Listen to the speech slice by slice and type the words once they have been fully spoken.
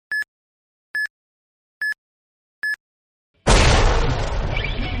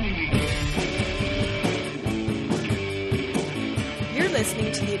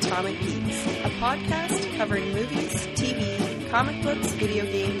listening to The Atomic Geeks, a podcast covering movies, TV, comic books, video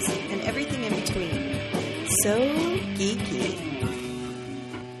games, and everything in between. So geeky.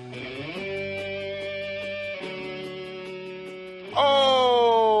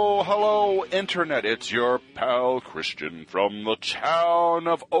 Oh, hello, Internet. It's your pal Christian from the town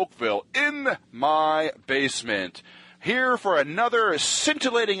of Oakville in my basement, here for another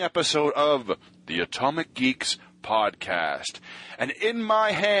scintillating episode of The Atomic Geeks podcast. And in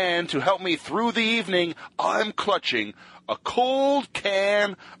my hand, to help me through the evening, I'm clutching a cold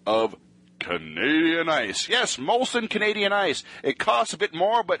can of Canadian Ice. Yes, Molson Canadian Ice. It costs a bit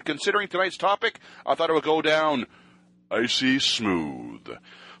more, but considering tonight's topic, I thought it would go down icy smooth.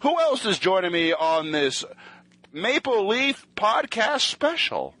 Who else is joining me on this Maple Leaf podcast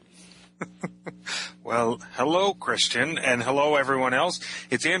special? Well, hello, Christian, and hello, everyone else.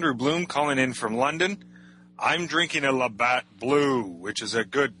 It's Andrew Bloom calling in from London. I'm drinking a Labatt Blue, which is a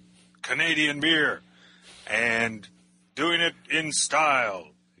good Canadian beer, and doing it in style.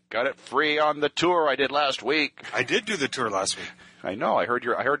 Got it free on the tour I did last week. I did do the tour last week. I know. I heard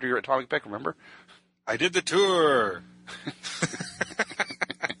your Atomic Pick, remember? I did the tour.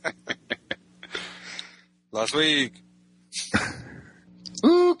 Last week.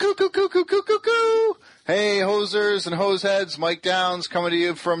 Ooh, coo, coo, coo, coo, coo, coo, coo. Hey, hosers and hoseheads, Mike Downs coming to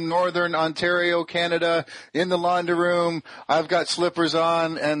you from Northern Ontario, Canada, in the laundry room. I've got slippers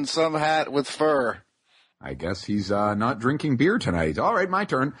on and some hat with fur. I guess he's not drinking beer tonight. All right, my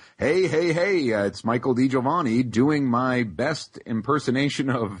turn. Hey, it's Michael DiGiovanni doing my best impersonation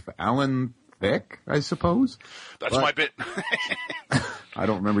of Alan Thicke, I suppose. That's my bit. I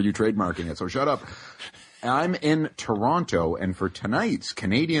don't remember you trademarking it, so shut up. I'm in Toronto, and for tonight's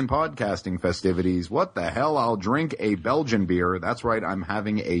Canadian podcasting festivities, what the hell, I'll drink a Belgian beer. That's right, I'm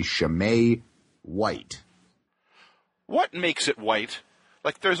having a Chimay White. What makes it white?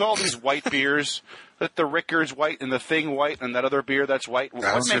 Like, there's all these white beers, that the Ricker's white and the Thing white and that other beer that's white.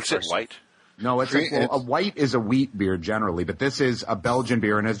 What makes it white? No, a white is a wheat beer generally, but this is a Belgian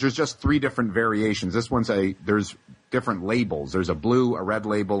beer, and there's just three different variations. This one's there's different labels. There's a blue, a red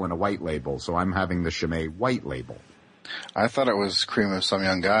label, and a white label. So I'm having the Chimay White label. I thought it was cream of some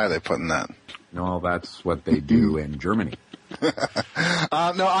young guy they put in that. No, that's what they do in Germany. No,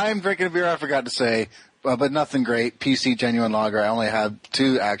 I'm drinking a beer I forgot to say, but nothing great. PC Genuine Lager. I only had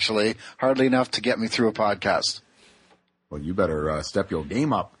two, actually. Hardly enough to get me through a podcast. Well, you better step your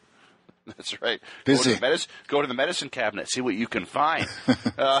game up. That's right. Busy. Go to the medicine cabinet. See what you can find.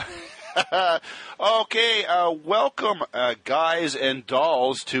 Okay, welcome, guys and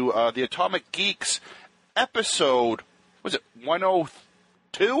dolls, to the Atomic Geeks episode, was it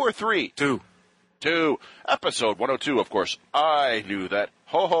 102 or 3? 2. Episode 102, of course. I knew that.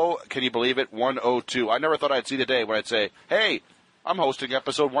 Ho, can you believe it? 102. I never thought I'd see the day when I'd say, hey, I'm hosting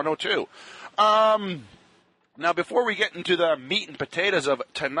episode 102. Now, before we get into the meat and potatoes of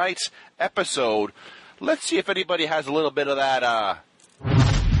tonight's episode, let's see if anybody has a little bit of that,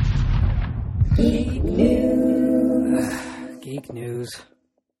 Geek news.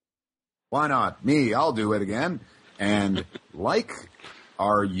 Why not? Me, I'll do it again. And like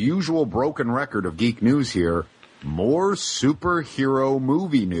our usual broken record of geek news here, more superhero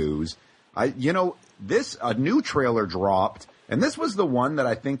movie news. A new trailer dropped, and this was the one that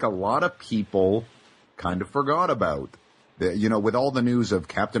I think a lot of people kind of forgot about. With all the news of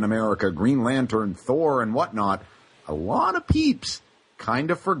Captain America, Green Lantern, Thor, and whatnot, a lot of peeps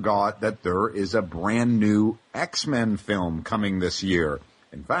kind of forgot that there is a brand new X-Men film coming this year.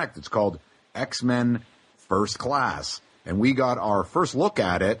 In fact, it's called X-Men First Class. And we got our first look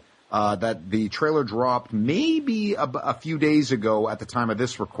at it, that the trailer dropped maybe a few days ago at the time of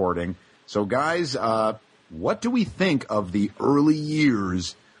this recording. So guys, what do we think of the early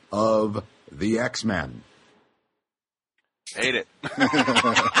years of the X-Men? Hate it.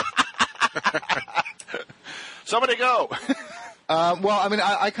 Somebody go. Well, I mean,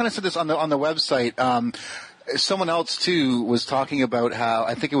 I kind of said this on the website. Someone else too was talking about how,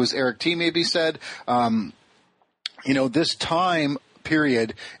 I think it was Eric T. maybe said, this time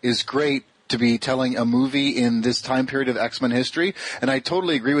period is great to be telling a movie in this time period of X-Men history, and I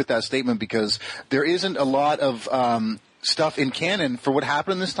totally agree with that statement because there isn't a lot of stuff in canon for what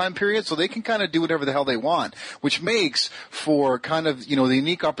happened in this time period, so they can kind of do whatever the hell they want, which makes for kind of, the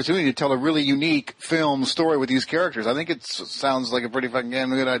unique opportunity to tell a really unique film story with these characters. I think it sounds like a pretty fucking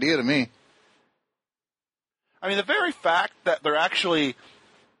damn good idea to me. I mean, the very fact that they're actually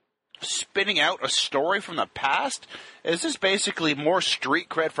spinning out a story from the past is this basically more street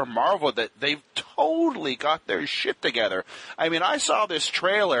cred for Marvel that they've totally got their shit together. I mean, I saw this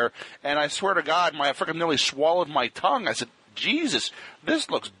trailer, and I swear to God, I freaking nearly swallowed my tongue. I said, Jesus, this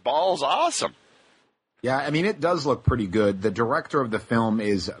looks balls awesome. Yeah, I mean, it does look pretty good. The director of the film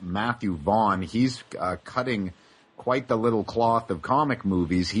is Matthew Vaughn. He's cutting quite the little cloth of comic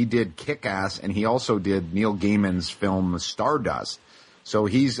movies. He did Kick-Ass, and he also did Neil Gaiman's film Stardust. So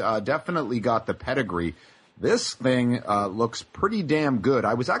he's definitely got the pedigree. This thing looks pretty damn good.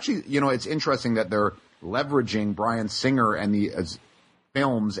 I was actually, it's interesting that they're leveraging Bryan Singer and the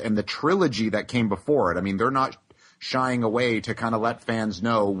films and the trilogy that came before it. I mean, they're not shying away to kind of let fans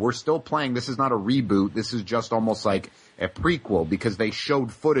know we're still playing. This is not a reboot. This is just almost like a prequel because they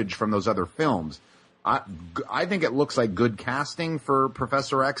showed footage from those other films. I think it looks like good casting for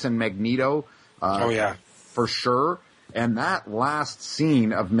Professor X and Magneto. For sure. And that last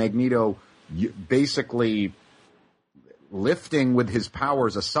scene of Magneto basically lifting with his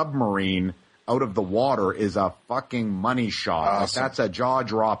powers a submarine out of the water is a fucking money shot. Awesome. Like, that's a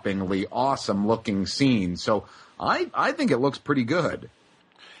jaw-droppingly awesome-looking scene. So I think it looks pretty good.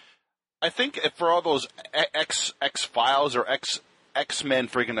 I think for all those X-Files or X-Men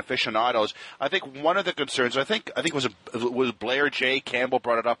freaking aficionados, I think one of the concerns, I think it was Blair J. Campbell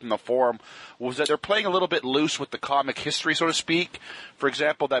brought it up in the forum, was that they're playing a little bit loose with the comic history, so to speak. For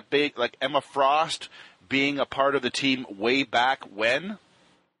example, that big, like Emma Frost being a part of the team way back when,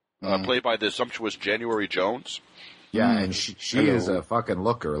 played by the sumptuous January Jones. Yeah, and she is a fucking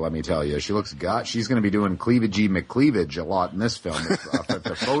looker, let me tell you. She looks she's going to be doing cleavagey McCleavage a lot in this film.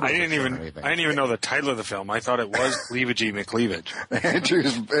 I didn't even know the title of the film. I thought it was Cleavagey McCleavage.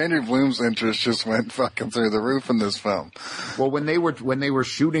 Andrew Bloom's interest just went fucking through the roof in this film. Well, when they were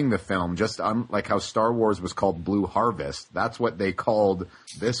shooting the film, just like how Star Wars was called Blue Harvest, that's what they called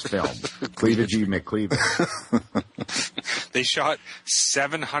this film, Cleavagey McCleavage. They shot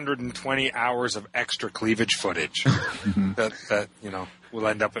 720 hours of extra cleavage footage that will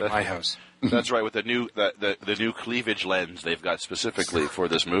end up at my house. That's right, with the new cleavage lens they've got specifically for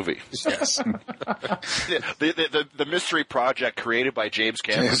this movie. Yes. the mystery project created by James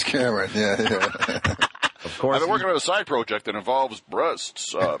Cameron. James Cameron, yeah. Of course. I've been working on a side project that involves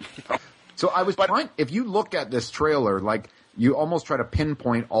breasts. So I was trying, if you look at this trailer, like, you almost try to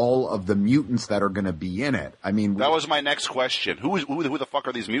pinpoint all of the mutants that are going to be in it. I mean, that was my next question. Who the fuck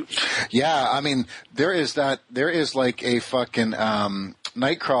are these mutants? Yeah, I mean, there is like a fucking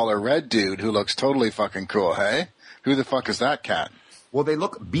Nightcrawler red dude who looks totally fucking cool. Hey, who the fuck is that cat? Well, they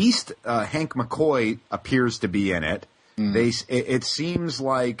look Beast. Hank McCoy appears to be in it. It seems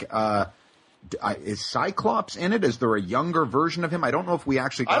like is Cyclops in it? Is there a younger version of him? I don't know if we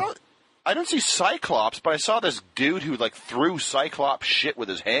actually got. I don't see Cyclops, but I saw this dude who like threw Cyclops shit with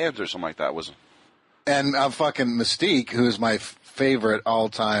his hands or something like that. And fucking Mystique, who is my favorite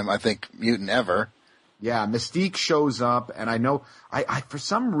all-time, I think, mutant ever. Yeah, Mystique shows up, and I know I for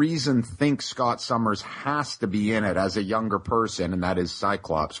some reason think Scott Summers has to be in it as a younger person, and that is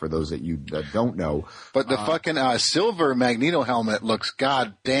Cyclops. For those that you don't know, but the fucking silver Magneto helmet looks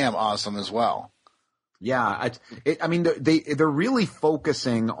goddamn awesome as well. Yeah, I mean, they're really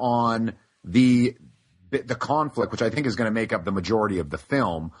focusing on the conflict, which I think is going to make up the majority of the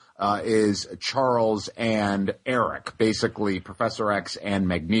film, is Charles and Eric, basically Professor X and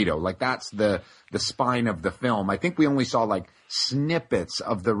Magneto. Like, that's the spine of the film. I think we only saw like snippets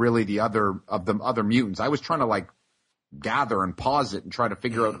of the other mutants. I was trying to like gather and pause it and try to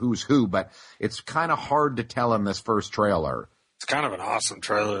figure out who's who, but it's kind of hard to tell in this first trailer. It's kind of an awesome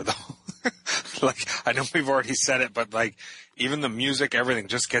trailer, though. Like, I know we've already said it, but like, even the music, everything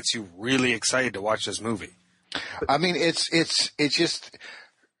just gets you really excited to watch this movie. I mean, it's just,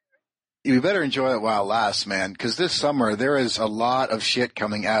 you better enjoy it while it lasts, man. Because this summer there is a lot of shit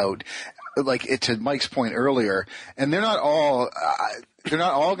coming out. Like, to Mike's point earlier, and they're not all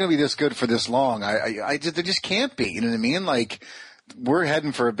going to be this good for this long. They just can't be. You know what I mean? Like, we're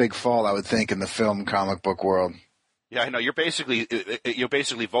heading for a big fall, I would think, in the film comic book world. Yeah, I know. You're basically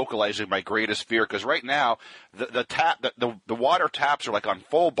vocalizing my greatest fear, because right now the water taps are like on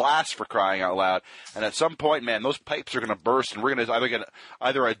full blast, for crying out loud. And at some point, man, those pipes are going to burst, and we're going to either get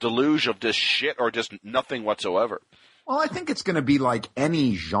a deluge of just shit or just nothing whatsoever. Well, I think it's going to be like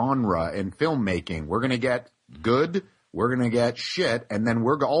any genre in filmmaking. We're going to get good, we're going to get shit, and then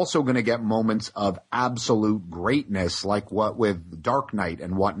we're also going to get moments of absolute greatness, like what with Dark Knight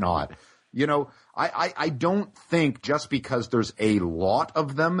and whatnot. You know, I don't think just because there's a lot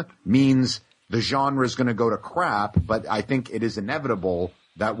of them means the genre is going to go to crap, but I think it is inevitable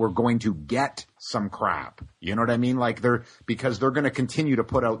that we're going to get some crap. You know what I mean? Like, because they're going to continue to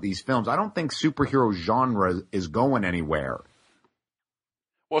put out these films. I don't think superhero genre is going anywhere.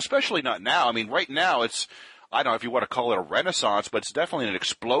 Well, especially not now. I mean, right now it's, I don't know if you want to call it a renaissance, but it's definitely an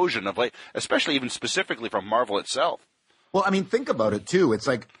explosion of, like, especially even specifically from Marvel itself. Well, I mean, think about it, too. It's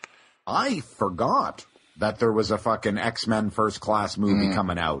like, I forgot that there was a fucking X-Men First Class movie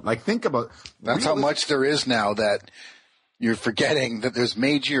coming out. Like, think about... That's how much there is now that you're forgetting that there's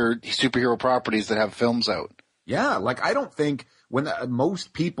major superhero properties that have films out. Yeah, like, I don't think when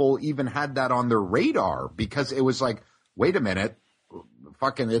most people even had that on their radar, because it was like, wait a minute,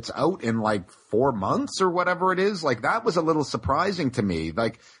 fucking it's out in like 4 months or whatever it is. Like, that was a little surprising to me.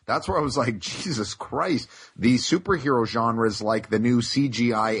 Like, that's where I was like, Jesus Christ, these superhero genres like the new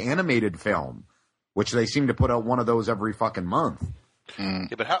CGI animated film, which they seem to put out one of those every fucking month. Yeah,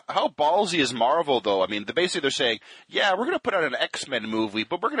 but how ballsy is Marvel, though? I mean, basically they're saying, yeah, we're going to put out an X-Men movie,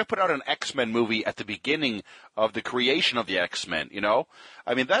 but we're going to put out an X-Men movie at the beginning of the creation of the X-Men, you know?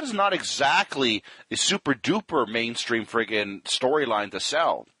 I mean, that is not exactly a super-duper mainstream friggin' storyline to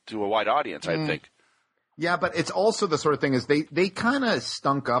sell to a wide audience, I think. Yeah, but it's also the sort of thing is they kind of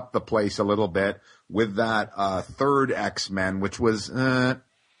stunk up the place a little bit with that third X-Men, which was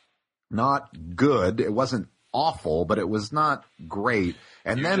not good. It wasn't awful, but it was not great.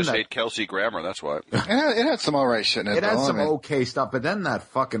 And you then just hate Kelsey Grammer, that's why. It had some all right shit in it. It had some okay stuff, but then that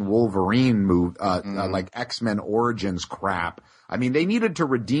fucking Wolverine move, like X-Men Origins crap. I mean, they needed to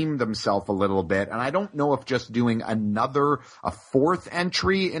redeem themselves a little bit, and I don't know if just doing a fourth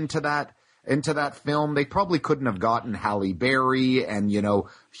entry into that film, they probably couldn't have gotten Halle Berry, and, you know,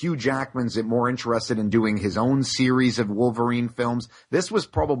 Hugh Jackman's more interested in doing his own series of Wolverine films. This was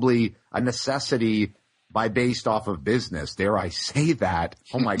probably a necessity based off of business. Dare I say that?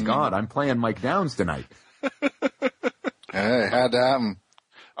 Oh my God, I'm playing Mike Downs tonight. Hey, had to happen.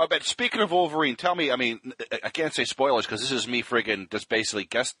 Oh, but speaking of Wolverine, tell me, I mean, I can't say spoilers because this is me friggin' just basically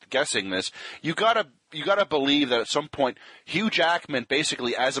guessing this. You gotta believe that at some point Hugh Jackman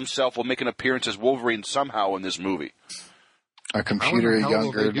basically as himself will make an appearance as Wolverine somehow in this movie. A computer How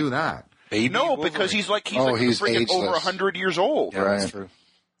younger. will they do that? No, Wolverine. because he's he's friggin' over ageless. 100 years old. Yeah, that's true.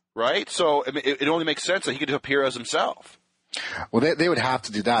 Right? So I mean, it only makes sense that he could appear as himself. Well, they would have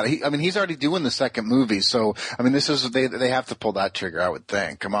to do that. He's already doing the second movie, so I mean, they have to pull that trigger. I would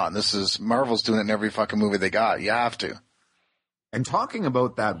think. Come on, Marvel's doing it in every fucking movie they got. You have to. And talking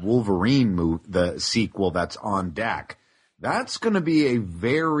about that Wolverine the sequel that's on deck, that's going to be a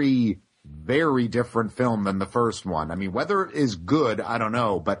very, very different film than the first one. I mean, whether it is good, I don't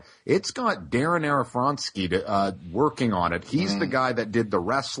know, but it's got Darren Aronofsky working on it. He's the guy that did The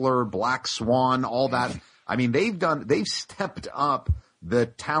Wrestler, Black Swan, all that. I mean, they've stepped up the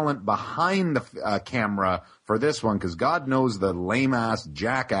talent behind the camera for this one, because God knows the lame-ass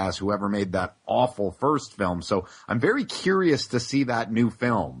jackass whoever made that awful first film. So I'm very curious to see that new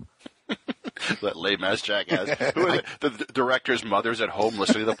film. That lame-ass jackass. Who are the director's mother's at home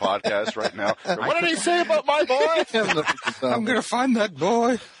listening to the podcast right now? What did he say about my boy? I'm going to find that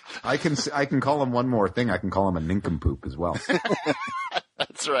boy. I can call him one more thing. I can call him a nincompoop as well.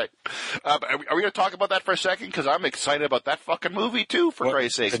 That's right. Are we going to talk about that for a second? Because I'm excited about that fucking movie, too, for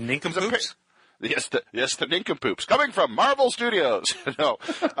Christ's sake. The nincompoops? Yes, the nincompoops. Coming from Marvel Studios. No.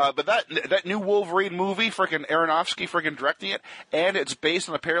 But that new Wolverine movie, freaking Aronofsky freaking directing it, and it's based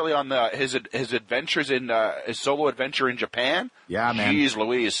apparently on his adventures his solo adventure in Japan. Yeah, man. Jeez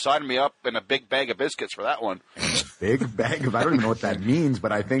Louise, sign me up in a big bag of biscuits for that one. Big bag of, I don't even know what that means,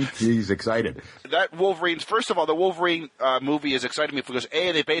 but I think he's excited. That Wolverine's, first of all, the Wolverine movie is exciting me because,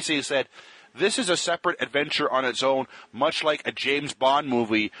 they basically said, this is a separate adventure on its own, much like a James Bond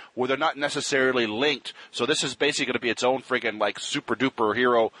movie where they're not necessarily linked. So this is basically going to be its own friggin' like super duper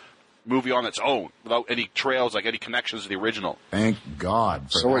hero movie on its own without any trails, like any connections to the original. Thank God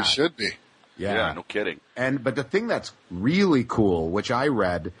for that. It should be. Yeah, no kidding. But the thing that's really cool, which I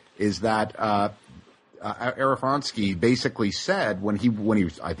read, is that Aronofsky basically said when he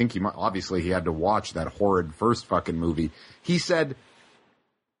was, I think obviously he had to watch that horrid first fucking movie. He said,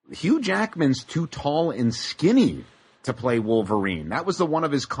 Hugh Jackman's too tall and skinny to play Wolverine. That was one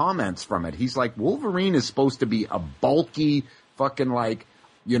of his comments from it. He's like, Wolverine is supposed to be a bulky, fucking like,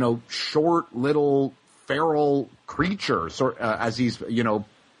 you know, short little feral creature, as he's, you know,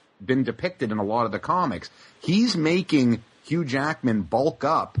 been depicted in a lot of the comics. He's making Hugh Jackman bulk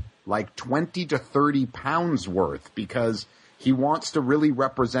up like 20 to 30 pounds worth because he wants to really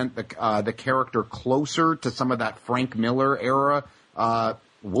represent the character closer to some of that Frank Miller era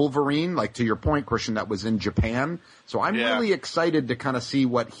Wolverine, like to your point, Christian, that was in Japan. So I'm really excited to kind of see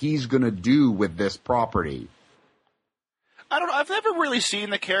what he's going to do with this property. I don't know. I've never really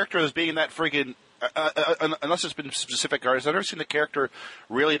seen the character as being that friggin', unless it's been specific artists, I've never seen the character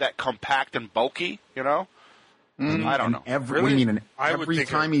really that compact and bulky, you know? I don't know. Every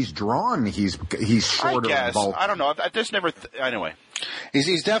time he's drawn, he's shorter and bulky. I don't know. I just never. Anyway.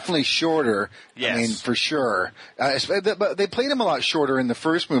 He's definitely shorter. Yes. I mean, for sure. But they played him a lot shorter in the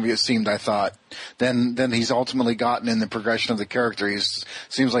first movie, it seemed, I thought, than he's ultimately gotten in the progression of the character.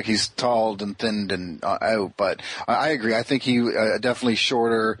 Seems like he's tall and thinned and out. But I agree. I think he definitely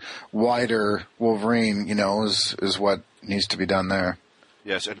shorter, wider Wolverine, is what needs to be done there.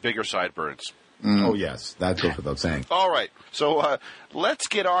 Yes, and bigger sideburns. Oh, yes. That goes without saying. All right. So let's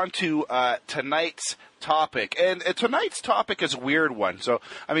get on to tonight's topic. And tonight's topic is a weird one. So,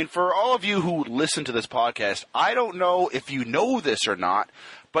 I mean, for all of you who listen to this podcast, I don't know if you know this or not,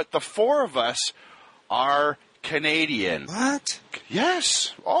 but the four of us are Canadian. What?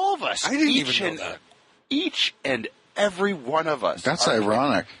 Yes, all of us. I didn't even know that. Each and every one of us. That's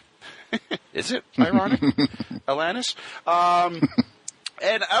ironic. Is it ironic? Alanis?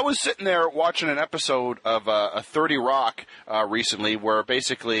 And I was sitting there watching an episode of 30 Rock recently where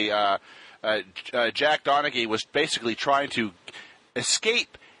basically Jack Donaghy was basically trying to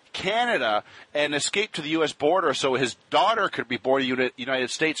escape Canada and escape to the U.S. border so his daughter could be born in the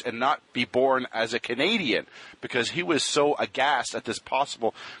United States and not be born as a Canadian because he was so aghast at this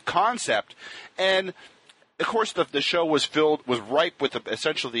possible concept. And of course, the show was ripe with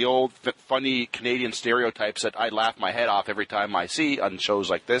essentially the old funny Canadian stereotypes that I laugh my head off every time I see on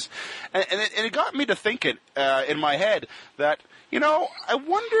shows like this, and it got me to thinking in my head that I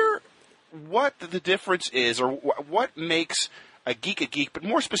wonder what the difference is or what makes a geek, but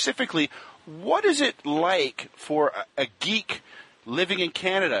more specifically, what is it like for a geek living in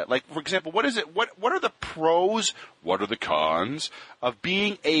Canada? Like, for example, what is it? What are the pros? What are the cons of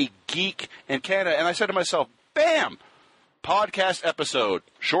being a geek in Canada? And I said to myself, bam! Podcast episode.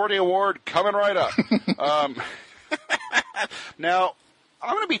 Shorty Award coming right up. Now,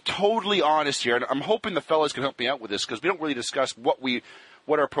 I'm going to be totally honest here, and I'm hoping the fellas can help me out with this because we don't really discuss what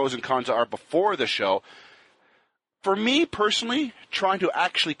our pros and cons are before the show. For me personally, trying to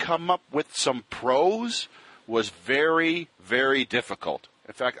actually come up with some pros was very, very difficult.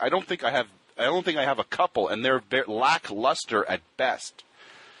 In fact, I don't think I have a couple, and they're lackluster at best.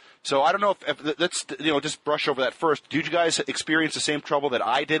 So I don't know if let's just brush over that first. Did you guys experience the same trouble that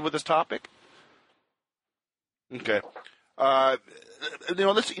I did with this topic? Okay. I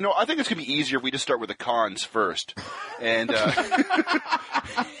think it's gonna be easier if we just start with the cons first, and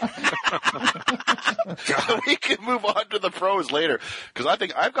we can move on to the pros later. Because I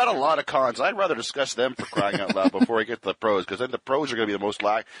think I've got a lot of cons. I'd rather discuss them for crying out loud before I get to the pros. Because then the pros are going to be the most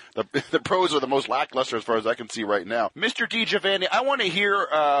the pros are the most lackluster as far as I can see right now. Mr. DiGiovanni, I want to hear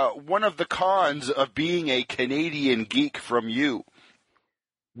one of the cons of being a Canadian geek from you.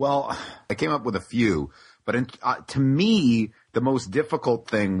 Well, I came up with a few. But to me, the most difficult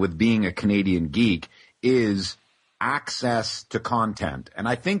thing with being a Canadian geek is access to content. And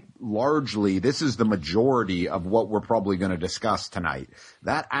I think largely this is the majority of what we're probably going to discuss tonight.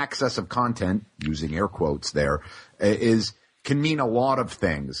 That access of content, using air quotes there, can mean a lot of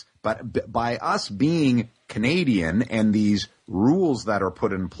things. But by us being Canadian and these rules that are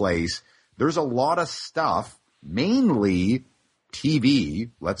put in place, there's a lot of stuff, mainly TV,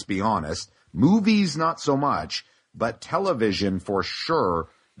 let's be honest, movies, not so much, but television for sure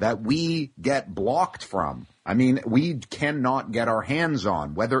that we get blocked from. I mean, we cannot get our hands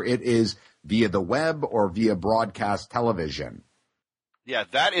on, whether it is via the web or via broadcast television. Yeah,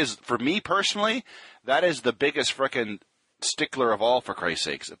 that is, for me personally, that is the biggest frickin' stickler of all, for Christ's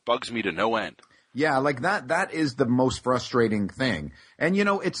sakes. It bugs me to no end. Yeah, like that is the most frustrating thing. And,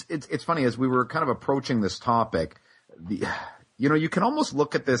 it's funny, as we were kind of approaching this topic, you can almost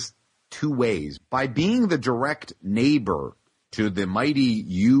look at this two ways. By being the direct neighbor to the mighty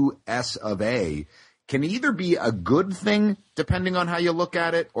U.S. of A. can either be a good thing, depending on how you look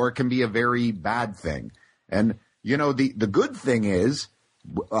at it, or it can be a very bad thing. And, the good thing is,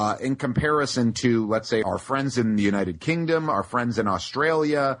 in comparison to, let's say, our friends in the United Kingdom, our friends in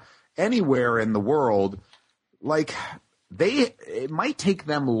Australia, anywhere in the world, it might take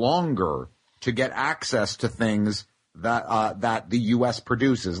them longer to get access to things that the U.S.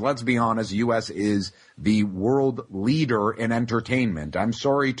 produces. Let's be honest, U.S. is the world leader in entertainment. I'm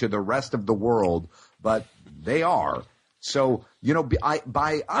sorry to the rest of the world, but they are. So,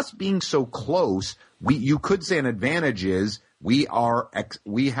 by us being so close, you could say an advantage is we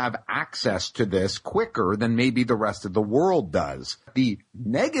have access to this quicker than maybe the rest of the world does. The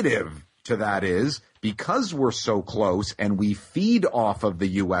negative to that is, because we're so close and we feed off of the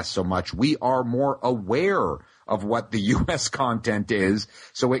U.S. so much, we are more aware of what the U.S. content is,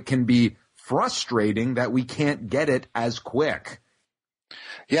 so it can be frustrating that we can't get it as quick.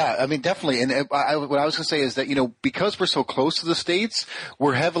 Yeah, I mean, definitely. And what I was going to say is that, because we're so close to the States,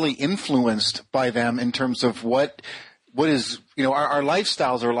 we're heavily influenced by them in terms of what what is, our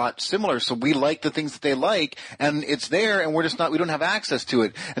lifestyles are a lot similar, so we like the things that they like, and it's there, and we don't have access to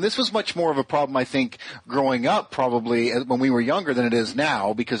it. And this was much more of a problem, I think, growing up, probably, when we were younger than it is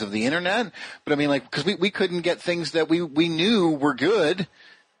now because of the internet. But I mean, because we couldn't get things that we knew were good,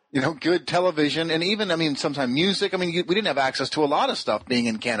 good television, and even, sometimes music. We didn't have access to a lot of stuff being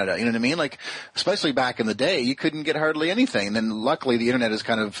in Canada, you know what I mean? Like, especially back in the day, you couldn't get hardly anything. And then luckily the internet has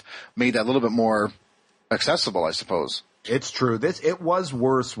kind of made that a little bit more accessible, I suppose. It's true. It was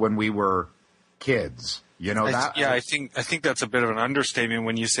worse when we were kids. I think that's a bit of an understatement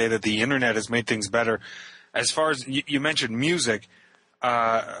when you say that the internet has made things better. As far as you mentioned music,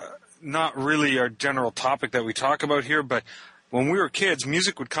 not really our general topic that we talk about here, but when we were kids,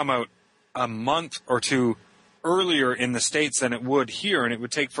 music would come out a month or two earlier in the States than it would here, and it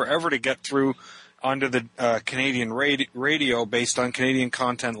would take forever to get through onto the Canadian radio based on Canadian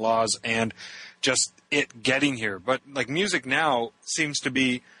content laws and just it getting here. But like music now seems to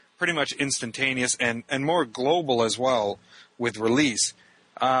be pretty much instantaneous and more global as well with release.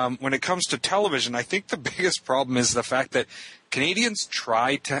 When it comes to television, I think the biggest problem is the fact that Canadians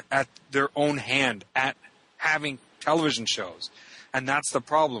try to, at their own hand, at having television shows. And that's the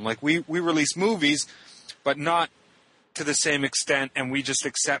problem. Like we release movies, but not to the same extent, and we just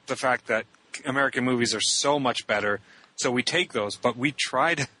accept the fact that American movies are so much better. So we take those, but we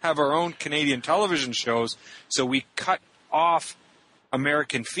try to have our own Canadian television shows, so we cut off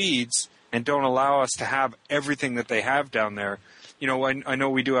American feeds and don't allow us to have everything that they have down there. I know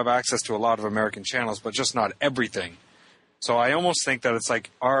we do have access to a lot of American channels, but just not everything. So I almost think that it's like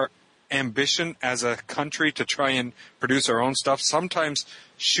our ambition as a country to try and produce our own stuff sometimes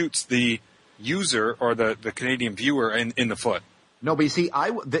shoots the user or the Canadian viewer in the foot. No, but you see,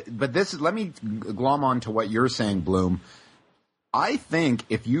 let me glom on to what you're saying, Bloom. I think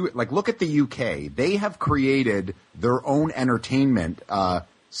if you, look at the UK, they have created their own entertainment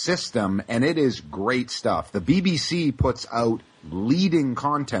system, and it is great stuff. The BBC puts out leading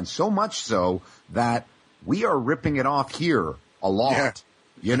content, so much so that we are ripping it off here a lot.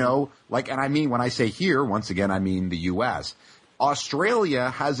 Yeah. And I mean, when I say here, once again, I mean the US. Australia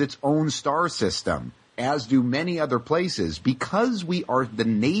has its own star system, as do many other places. Because we are the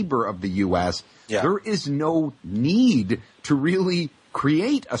neighbor of the US, there is no need to really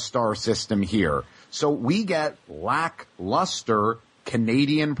create a star system here. So we get lackluster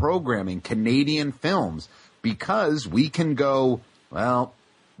Canadian programming, Canadian films, because we can go, well,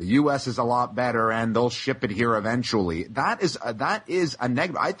 the U.S. is a lot better, and they'll ship it here eventually. That is a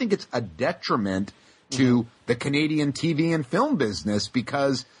negative. I think it's a detriment to the Canadian TV and film business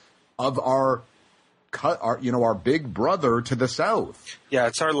because of our big brother to the south. Yeah,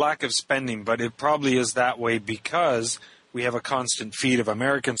 it's our lack of spending, but it probably is that way because we have a constant feed of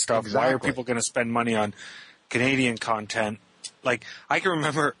American stuff. Exactly. Why are people going to spend money on Canadian content? Like, I can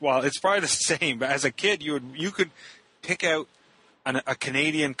remember, well, it's probably the same, but as a kid, you could pick out a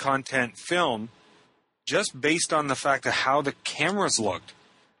Canadian content film just based on the fact of how the cameras looked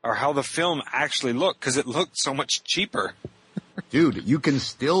or how the film actually looked, because it looked so much cheaper. Dude, you can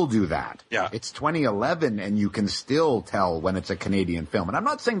still do that. Yeah. It's 2011, and you can still tell when it's a Canadian film. And I'm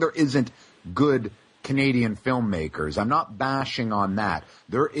not saying there isn't good Canadian filmmakers. I'm not bashing on that.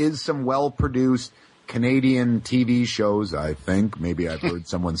 There is some well-produced Canadian TV shows, I think. Maybe I've heard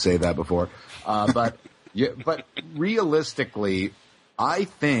someone say that before. But realistically, I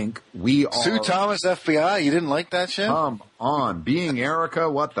think we are... Sue Thomas, FBI, you didn't like that shit? Come on. Being Erica,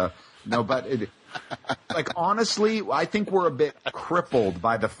 what the... No, but... honestly, I think we're a bit crippled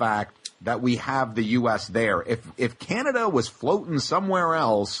by the fact that we have the U.S. there. If Canada was floating somewhere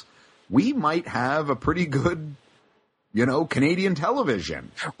else, we might have a pretty good... Canadian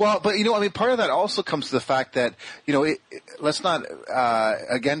television. Well, but, part of that also comes to the fact that, let's not,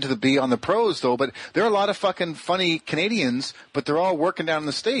 again, to be on the pros, though, but there are a lot of fucking funny Canadians, but they're all working down in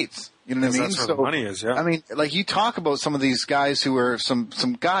the States. You know what I mean? That's where the money is, yeah. You talk about some of these guys who are some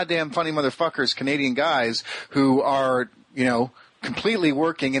goddamn funny motherfuckers, Canadian guys, who are, completely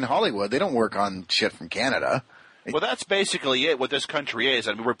working in Hollywood. They don't work on shit from Canada. Well, that's basically it, what this country is.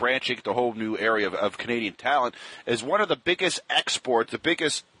 I mean, we're branching into a whole new area of Canadian talent. Is one of the biggest exports,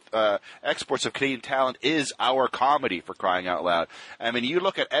 exports of Canadian talent is our comedy, for crying out loud. I mean, you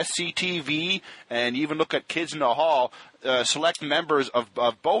look at SCTV and you even look at Kids in the Hall, select members of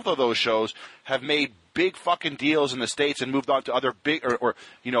both of those shows have made big fucking deals in the States and moved on to other big, or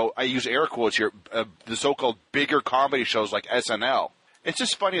I use air quotes here, the so-called bigger comedy shows like SNL. It's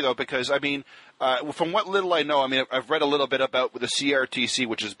just funny, though, because, I mean, from what little I know, I mean, I've read a little bit about the CRTC,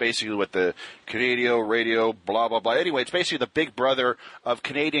 which is basically what the Canadian radio, blah, blah, blah. Anyway, it's basically the big brother of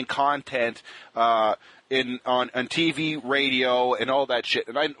Canadian content on TV, radio, and all that shit.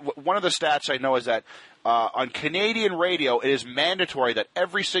 And one of the stats I know is that on Canadian radio, it is mandatory that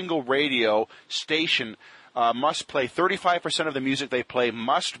every single radio station must play 35% of the music they play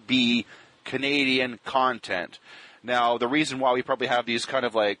must be Canadian content. Now, the reason why we probably have these kind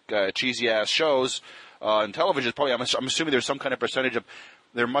of like cheesy-ass shows on television is probably, I'm assuming there's some kind of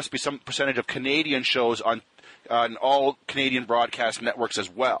there must be some percentage of Canadian shows on all Canadian broadcast networks as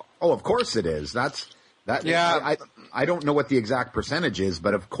well. Oh, of course it is. Yeah. I don't know what the exact percentage is,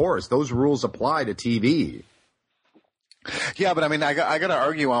 but of course, those rules apply to TV. Yeah, but I mean, I got to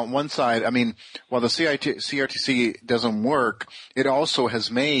argue on one side. I mean, while the CRTC doesn't work, it also has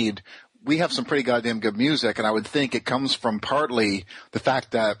made. We have some pretty goddamn good music, and I would think it comes from partly the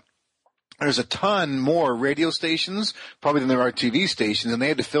fact that there's a ton more radio stations probably than there are TV stations, and they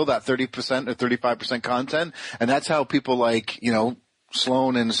had to fill that 30% or 35% content, and that's how people like,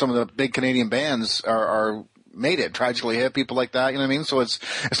 Sloan and some of the big Canadian bands are made it. Tragically Hip, people like that, you know what I mean? So it's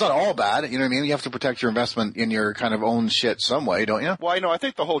not all bad, you know what I mean? You have to protect your investment in your kind of own shit some way, don't you? Well, I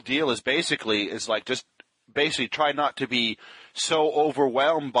think the whole deal is basically try not to be so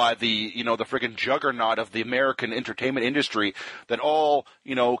overwhelmed by the friggin' juggernaut of the American entertainment industry that all,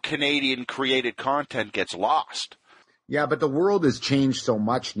 Canadian created content gets lost. Yeah, but the world has changed so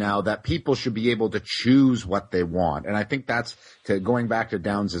much now that people should be able to choose what they want. And I think that's going back to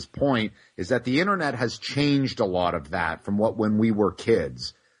Downs' point, is that the internet has changed a lot of that from when we were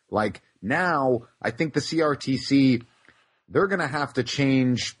kids. Like now, I think the CRTC, they're going to have to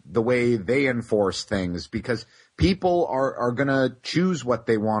change the way they enforce things because people are going to choose what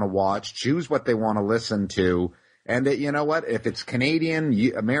they want to watch, choose what they want to listen to. And you know what? If it's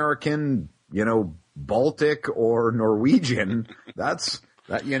Canadian, American, Baltic or Norwegian,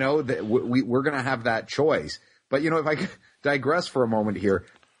 we're going to have that choice. But, if I could digress for a moment here,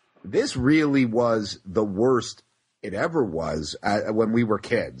 this really was the worst it ever was when we were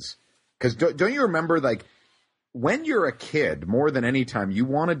kids. Because don't you remember, like, when you're a kid, more than any time, you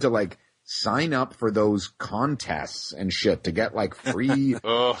wanted to, like, sign up for those contests and shit to get, like, free,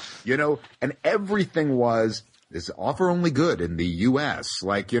 and everything was, this offer only good in the U.S.,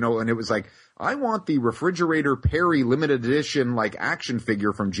 like, and it was like, I want the Refrigerator Perry limited edition, like, action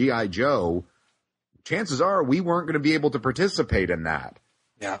figure from G.I. Joe. Chances are we weren't going to be able to participate in that.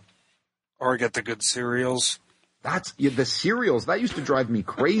 Yeah. Or get the good cereals. The cereals, that used to drive me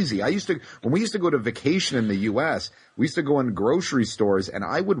crazy. When we used to go to vacation in the U.S., we used to go in grocery stores and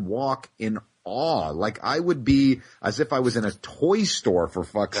I would walk in awe. Like I would be as if I was in a toy store for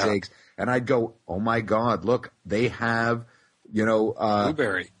fuck's sakes. And I'd go, oh my God, look, they have,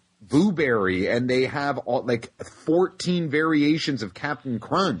 Blueberry, and they have all, like 14 variations of Captain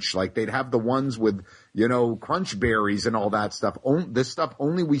Crunch. Like they'd have the ones with, Crunch berries and all that stuff. This stuff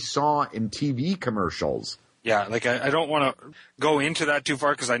only we saw in TV commercials. Yeah, like I don't want to go into that too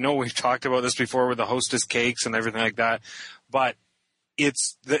far because I know we've talked about this before with the Hostess cakes and everything like that. But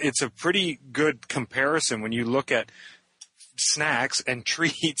it's a pretty good comparison when you look at snacks and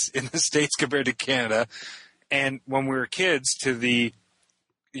treats in the States compared to Canada. And when we were kids to the,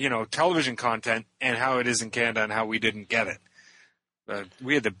 television content and how it is in Canada and how we didn't get it.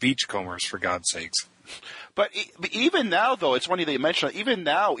 We had the beachcombers, for God's sakes. But even now, though, it's funny that you mentioned it. Even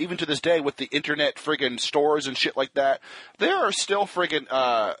now, even to this day, with the internet friggin' stores and shit like that, there are still friggin'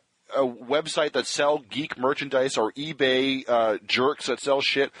 a website that sell geek merchandise or eBay jerks that sell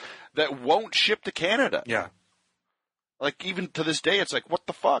shit that won't ship to Canada. Yeah. Like, even to this day, it's like, what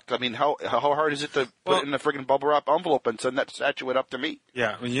the fuck? I mean, how hard is it to put it in a friggin' bubble wrap envelope and send that statuette up to me?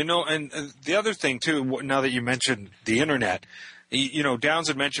 Yeah, and the other thing, too, now that you mentioned the internet, Downs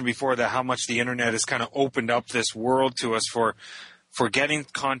had mentioned before that how much the internet has kind of opened up this world to us for getting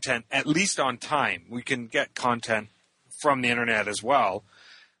content, at least on time. We can get content from the internet as well.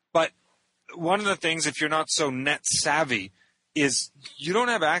 But one of the things, if you're not so net savvy, is you don't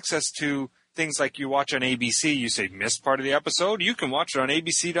have access to things like you watch on ABC. You say, missed part of the episode? You can watch it on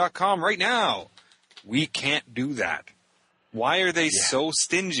abc.com right now. We can't do that. Why are they so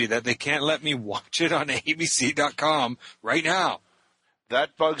stingy that they can't let me watch it on abc.com right now?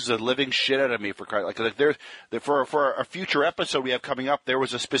 That bugs the living shit out of me for for a future episode we have coming up. There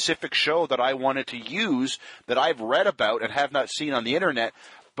was a specific show that I wanted to use that I've read about and have not seen on the internet,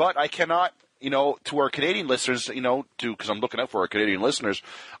 but I cannot to our Canadian listeners, because I'm looking out for our Canadian listeners,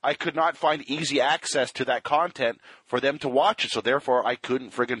 I could not find easy access to that content for them to watch it. So therefore, I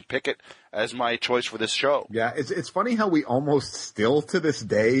couldn't friggin' pick it as my choice for this show. Yeah, it's funny how we almost still to this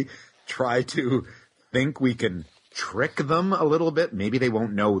day try to think we can trick them a little bit. Maybe they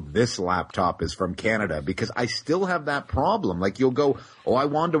won't know this laptop is from Canada, because I still have that problem. Like, you'll go, I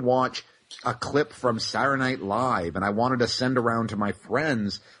wanted to watch a clip from Saturday Night Live, and I wanted to send around to my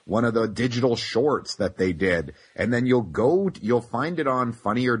friends one of the digital shorts that they did. And then you'll find it on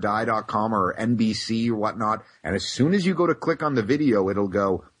funnyordie.com or NBC or whatnot. And as soon as you go to click on the video, it'll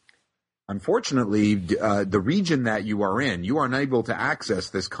go, unfortunately, the region that you are in, you are unable to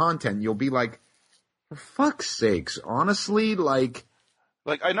access this content. You'll be like, for fuck's sakes, honestly, like,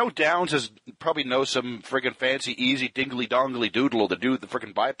 I know Downs probably knows some friggin' fancy, easy, dingly-dongly doodle to do the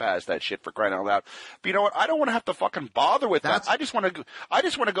friggin' bypass that shit, for crying out loud. But you know what? I don't want to have to fucking bother with that. I just want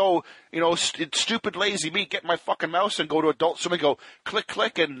to go, stupid, lazy me, get my fucking mouse and go to Adult Swim and go click,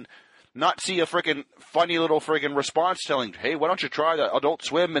 click, and not see a friggin' funny little friggin' response telling, hey, why don't you try the Adult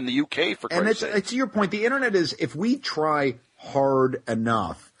Swim in the UK, for Christ's sake? And it's to your point, the internet is, if we try hard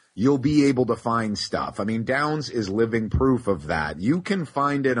enough, you'll be able to find stuff. I mean, Downs is living proof of that. You can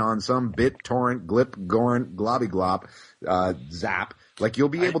find it on some BitTorrent, Glip, Gorant, Globby Glop, Zap. Like, you'll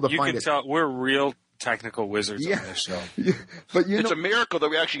be able to find it. You can tell we're real technical wizards on this show. But it's a miracle that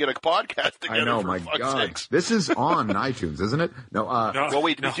we actually get a podcast together. I know, for my fuck's God. sakes. This is on iTunes, isn't it? No. Well,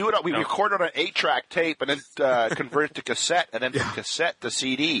 we do it. We record on an 8-track tape and then convert it to cassette, and then from cassette to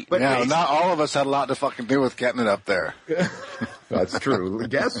CD. But not all of us had a lot to fucking do with getting it up there. That's true.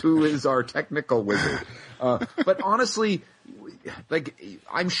 Guess who is our technical wizard? But honestly, like,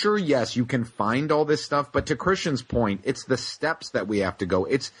 I'm sure, yes, you can find all this stuff, but to Christian's point, it's the steps that we have to go.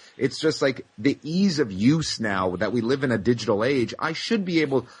 It's just like the ease of use now that we live in a digital age. I should be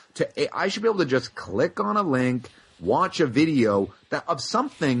able to just click on a link, watch a video of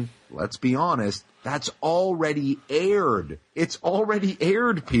something, let's be honest, that's already aired. It's already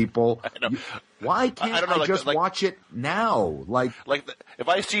aired, people. Why can't I just watch it now? If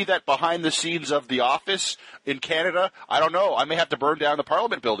I see that behind the scenes of The Office in Canada, I don't know. I may have to burn down the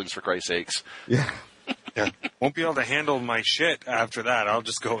Parliament buildings, for Christ's sakes. Yeah. Won't be able to handle my shit after that. I'll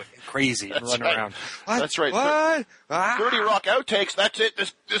just go crazy and run around. What? That's right. What? 30 Rock outtakes. That's it.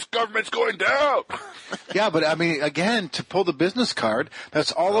 This government's going down. Yeah, but I mean, again, to pull the business card,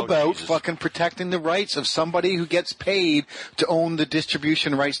 that's all about Jesus. fucking protecting the rights of somebody who gets paid to own the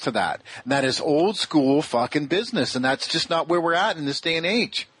distribution rights to that. And that is old school fucking business, and that's just not where we're at in this day and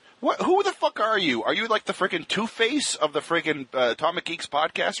age. Who the fuck are you? Are you like the friggin' Two-Face of the friggin' Atomic Geeks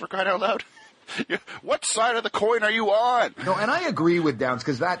podcast, for crying out loud? What side of the coin are you on? No, and I agree with Downs,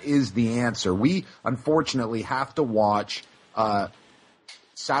 because that is the answer. We, unfortunately, have to watch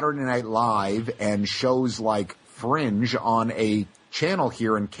Saturday Night Live and shows like Fringe on a channel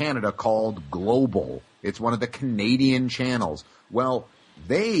here in Canada called Global. It's one of the Canadian channels. Well,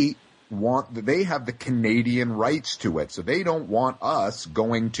 they have the Canadian rights to it, so they don't want us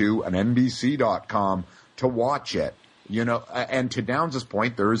going to an NBC.com to watch it. And to Downs'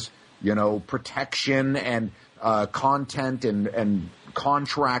 point, there's protection and content and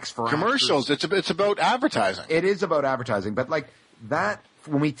contracts for commercials. Actors. It's about advertising. It is about advertising, but like that,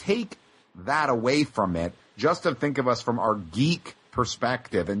 when we take that away from it, just to think of us from our geek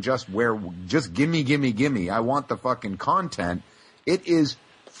perspective and just gimme. I want the fucking content. It is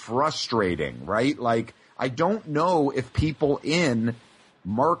frustrating, right? Like, I don't know if people in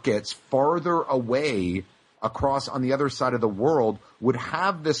markets farther away across on the other side of the world would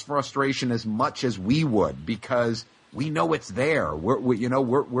have this frustration as much as we would, because we know it's there.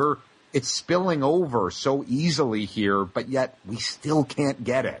 It's spilling over so easily here, but yet we still can't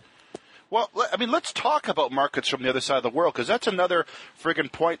get it. Well, I mean, let's talk about markets from the other side of the world, because that's another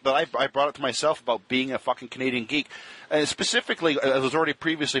friggin' point that I brought up to myself about being a fucking Canadian geek. And specifically, as was already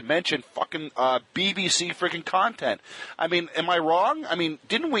previously mentioned, fucking BBC friggin' content. I mean, am I wrong? I mean,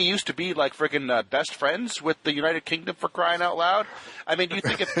 didn't we used to be like friggin' best friends with the United Kingdom, for crying out loud? I mean, do you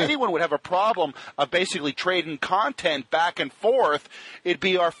think if anyone would have a problem of basically trading content back and forth, it'd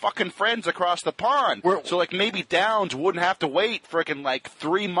be our fucking friends across the pond? So, like, maybe Downs wouldn't have to wait friggin' like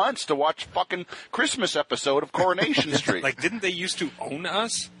 3 months to watch fucking Christmas episode of Coronation Street. Like, didn't they used to own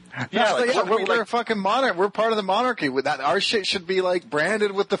us? Yeah, we're a fucking monarch. We're part of the monarchy. With that, our shit should be like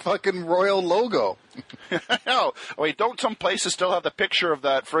branded with the fucking royal logo. No, wait, don't some places still have the picture of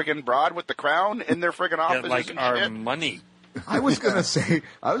that friggin' broad with the crown in their friggin' offices? Like and our shit? money. I was gonna say,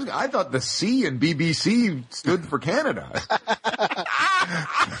 I thought the C in BBC stood for Canada.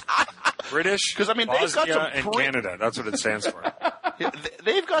 British, 'Cause, I mean, they've got Bosnia, some and Canada. That's what it stands for.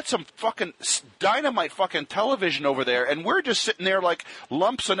 They've got some fucking dynamite fucking television over there, and we're just sitting there like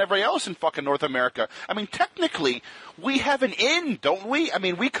lumps on everybody else in fucking North America. I mean, technically, we have an in, don't we? I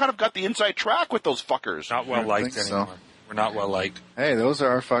mean, we kind of got the inside track with those fuckers. Not well liked anymore. So. We're not well liked. Hey, those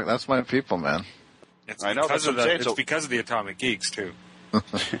are our that's my people, man. I know. That's what I'm saying. It's because of the Atomic Geeks too.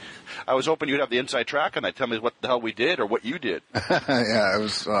 I was hoping you'd have the inside track and tell me what the hell we did or what you did. Yeah, it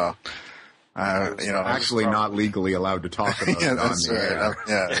was. Actually, not legally allowed to talk about it on the air.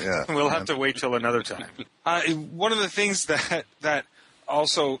 Yeah. We'll have to wait till another time. One of the things that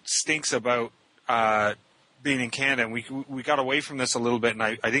also stinks about being in Canada, and we got away from this a little bit, and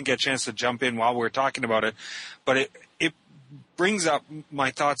I didn't get a chance to jump in while we were talking about it, but it brings up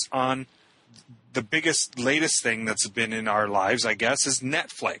my thoughts on the latest thing that's been in our lives, I guess, is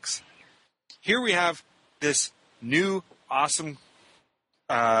Netflix. Here we have this new awesome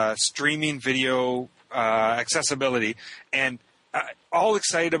streaming video accessibility, and all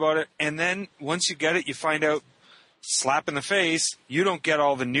excited about it. And then once you get it, you find out, slap in the face, you don't get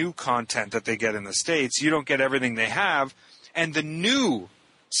all the new content that they get in the States. You don't get everything they have. And the new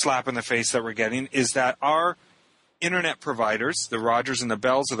slap in the face that we're getting is that our internet providers, the Rogers and the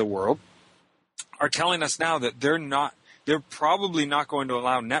Bells of the world, are telling us now that they're probably not going to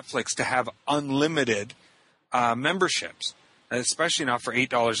allow Netflix to have unlimited memberships, especially not for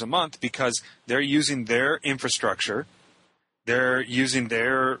 $8 a month, because they're using their infrastructure, they're using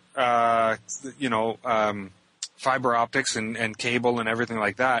their fiber optics and cable and everything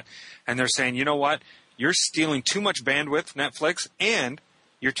like that, and they're saying, you know what, you're stealing too much bandwidth, Netflix, and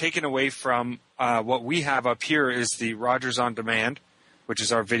you're taking away from what we have up here is the Rogers On Demand, which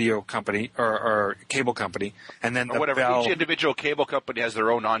is our video company or cable company, and then Bell, each individual cable company has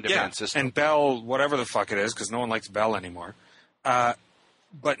their own on-demand system. And Bell, whatever the fuck it is, because no one likes Bell anymore. But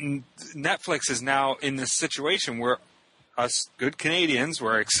Netflix is now in this situation where us good Canadians,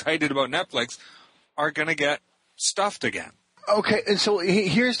 we're excited about Netflix, are going to get stuffed again. Okay, and so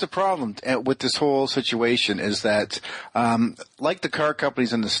here's the problem with this whole situation is that, like the car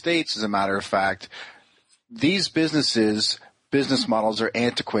companies in the States, as a matter of fact, these business models are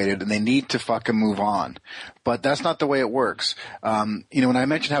antiquated and they need to fucking move on. But that's not the way it works. When I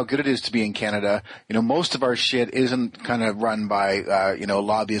mentioned how good it is to be in Canada, most of our shit isn't kind of run by,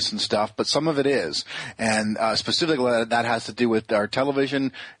 lobbyists and stuff, but some of it is. And, specifically that has to do with our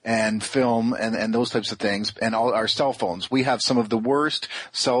television and film and those types of things and all our cell phones. We have some of the worst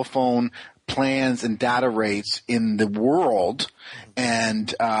cell phone plans and data rates in the world.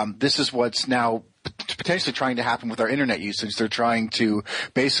 And, this is what's now potentially trying to happen with our internet usage. They're trying to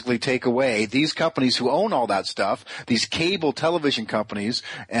basically take away these companies who own all that stuff, these cable television companies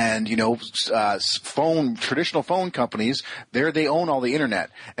and, traditional phone companies, they own all the internet.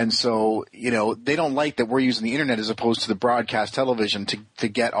 And so, they don't like that we're using the internet as opposed to the broadcast television to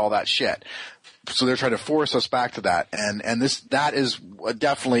get all that shit. So they're trying to force us back to that. And that is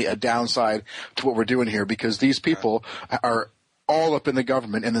definitely a downside to what we're doing here, because these people are all up in the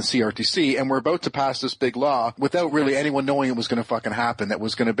government and the CRTC, and we're about to pass this big law without really anyone knowing it was going to fucking happen. That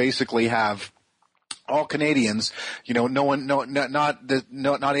was going to basically have all Canadians,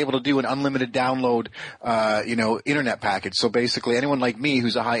 not able to do an unlimited download, internet package. So basically anyone like me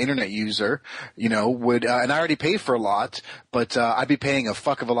who's a high internet user, would, and I already pay for a lot, but, I'd be paying a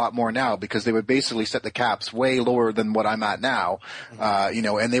fuck of a lot more now because they would basically set the caps way lower than what I'm at now,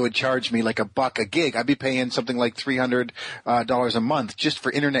 and they would charge me like $1 a gig. I'd be paying something like $300 a month just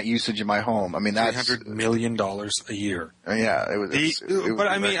for internet usage in my home. I mean, that's $300 million a year. Yeah.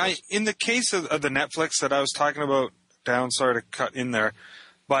 In the case of the Netflix that I was talking about, sorry to cut in there,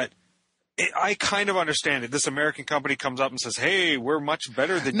 but I kind of understand it. This American company comes up and says, "Hey, we're much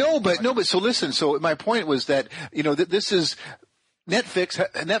better than you." But so listen. So my point was that this is.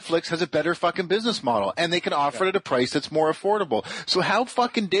 Netflix has a better fucking business model, and they can offer it at a price that's more affordable. So how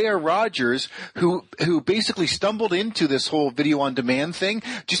fucking dare Rogers, who basically stumbled into this whole video on demand thing,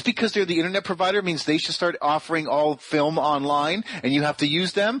 just because they're the internet provider means they should start offering all film online, and you have to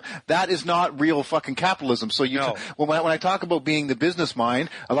use them? That is not real fucking capitalism. So when I talk about being the business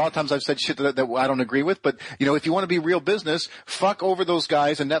mind, a lot of times I've said shit that I don't agree with. But if you want to be real business, fuck over those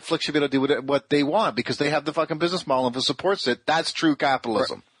guys, and Netflix should be able to do what they want because they have the fucking business model and if it supports it. That's true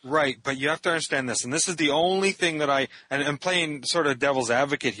capitalism. Right, but you have to understand this, and this is the only thing that I'm playing sort of devil's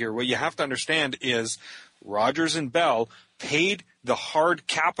advocate here. What you have to understand is Rogers and Bell paid the hard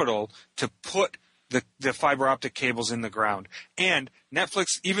capital to put the fiber optic cables in the ground. And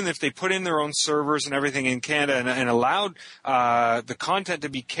Netflix, even if they put in their own servers and everything in Canada and allowed the content to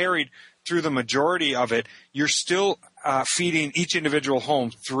be carried through the majority of it, you're still feeding each individual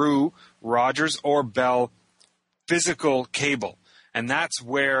home through Rogers or Bell physical cable. And that's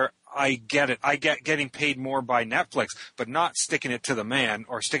where I get it. I get getting paid more by Netflix, but not sticking it to the man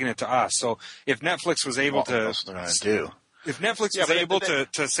or sticking it to us. So if Netflix was able to... That's what they're going to do. If Netflix was able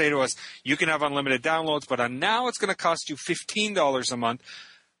to say to us, you can have unlimited downloads, but now it's going to cost you $15 a month,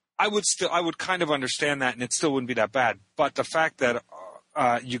 I would kind of understand that, and it still wouldn't be that bad. But the fact that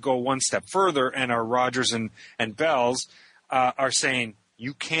you go one step further, and our Rogers and Bells are saying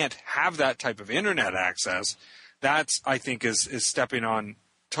you can't have that type of internet access, that's, I think, is stepping on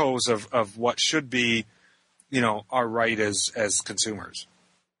toes of what should be, our right as consumers.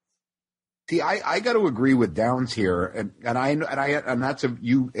 See, I got to agree with Downs here, and that's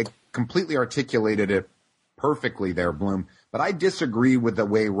you completely articulated it perfectly there, Bloom. But I disagree with the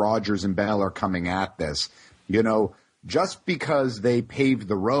way Rogers and Bell are coming at this. Just because they paved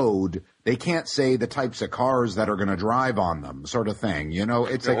the road, they can't say the types of cars that are going to drive on them, sort of thing.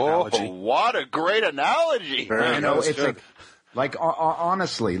 It's like, what a great analogy! It's like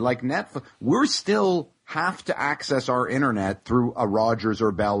honestly, like Netflix, we're still have to access our internet through a Rogers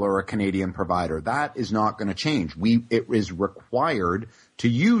or Bell or a Canadian provider. That is not going to change. It is required to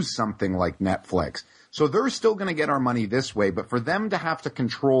use something like Netflix. So they're still going to get our money this way, but for them to have to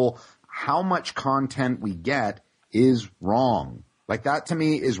control how much content we get is wrong. Like, that to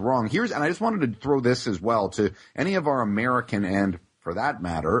me is wrong. And I just wanted to throw this as well to any of our American and, for that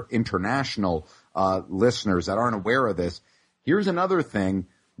matter, international listeners that aren't aware of this. Here's another thing.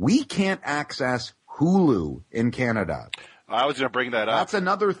 We can't access Hulu in Canada. I was going to bring that up. That's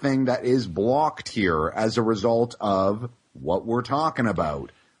another thing that is blocked here as a result of what we're talking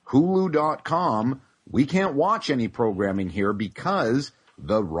about. Hulu.com, we can't watch any programming here because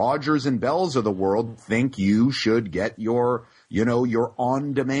the Rogers and Bells of the world think you should get your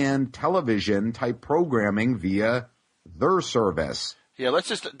on-demand television type programming via their service. Yeah, let's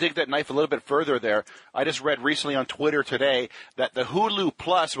just dig that knife a little bit further there. I just read recently on Twitter today that the Hulu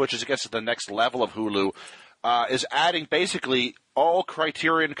Plus, which is, I guess, the next level of Hulu, is adding basically all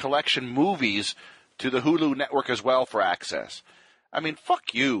Criterion Collection movies to the Hulu network as well for access. I mean,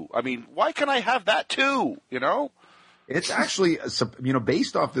 fuck you. I mean, why can't I have that too, It's actually,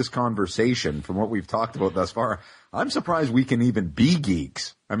 based off this conversation from what we've talked about thus far, I'm surprised we can even be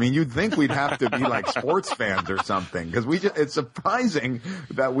geeks. I mean, you'd think we'd have to be like sports fans or something, because it's surprising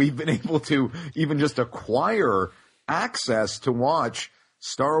that we've been able to even just acquire access to watch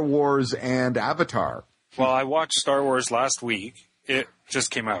Star Wars and Avatar. Well, I watched Star Wars last week. It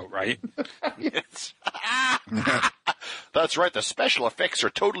just came out, right? Yes. That's right. The special effects are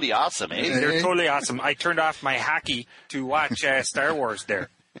totally awesome, eh? They're totally awesome. I turned off my hacky to watch Star Wars there.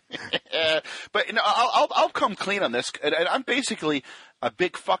 But I'll come clean on this. And I'm basically a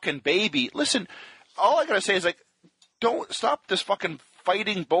big fucking baby. Listen, all I gotta say is, like, don't stop this fucking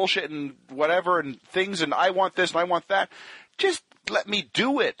fighting bullshit and whatever and things and I want this and I want that. Just let me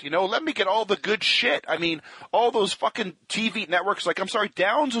do it, let me get all the good shit. I mean, all those fucking TV networks, like, I'm sorry,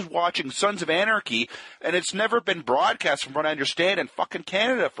 Downs was watching Sons of Anarchy, and it's never been broadcast from what I understand in fucking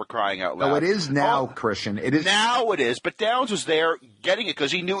Canada, for crying out loud. No, it is now, Christian. It is. Now it is, but Downs was there getting it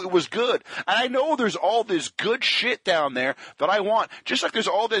because he knew it was good. And I know there's all this good shit down there that I want, just like there's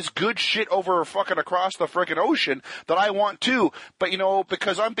all this good shit over fucking across the frickin' ocean that I want too. But,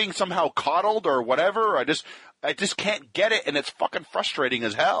 because I'm being somehow coddled or whatever, I just can't get it, and it's fucking frustrating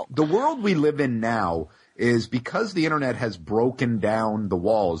as hell. The world we live in now is because the internet has broken down the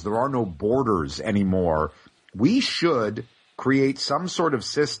walls. There are no borders anymore. We should create some sort of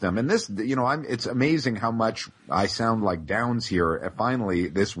system. And this, it's amazing how much I sound like Downs here finally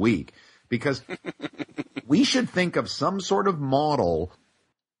this week, because we should think of some sort of model.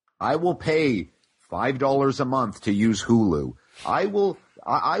 I will pay $5 a month to use Hulu. I will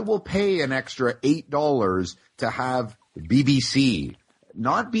pay an extra $8 to have BBC,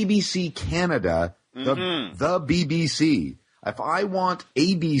 not BBC Canada, the BBC. If I want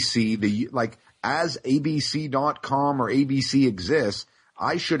ABC, as ABC.com or ABC exists,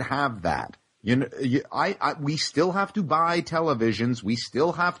 I should have that. We still have to buy televisions. We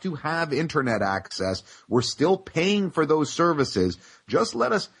still have to have internet access. We're still paying for those services. Just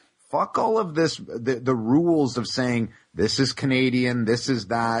let us fuck all of this, the rules of saying this is Canadian, this is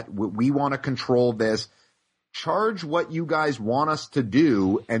that, we want to control this. Charge what you guys want us to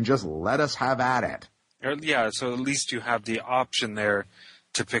do and just let us have at it. Yeah, so at least you have the option there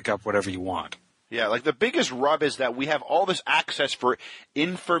to pick up whatever you want. Yeah, like the biggest rub is that we have all this access for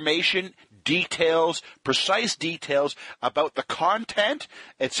information, details, precise details about the content.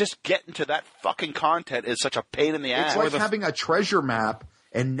 It's just getting to that fucking content is such a pain in the ass. It's like having a treasure map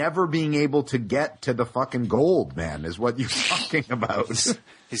and never being able to get to the fucking gold, man, is what you're talking about.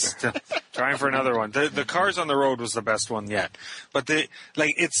 He's still trying for another one. The Cars on the Road was the best one yet. But the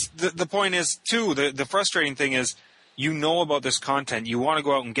point is, too, the frustrating thing is, you know about this content, you want to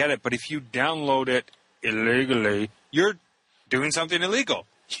go out and get it, but if you download it illegally, you're doing something illegal.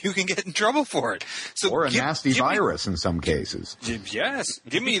 You can get in trouble for it. So or a nasty virus in some cases. Yes.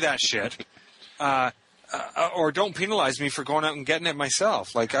 Give me that shit. Or don't penalize me for going out and getting it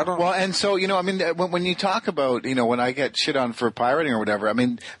myself. Like, I don't. Well, and so, I mean, when you talk about, when I get shit on for pirating or whatever, I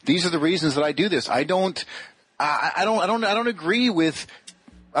mean, these are the reasons that I do this. I don't agree with,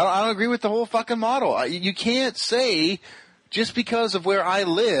 I don't agree with the whole fucking model. You can't say just because of where I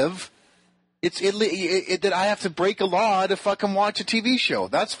live, that I have to break a law to fucking watch a TV show.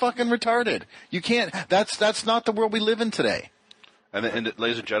 That's fucking retarded. You can't. That's not the world we live in today. And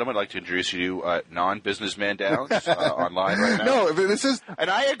ladies and gentlemen, I'd like to introduce you to non-businessman Downs online right now. No, this is. And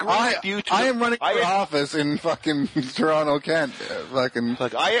I agree with you. I am running for office in fucking Toronto, Kent. Fucking.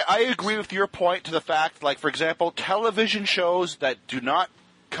 Like I agree with your point to the fact, like, for example, television shows that do not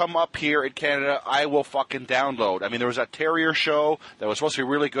come up here in Canada, I will fucking download. I mean, there was that Terrier show that was supposed to be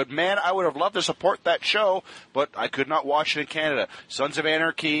really good. Man, I would have loved to support that show, but I could not watch it in Canada. Sons of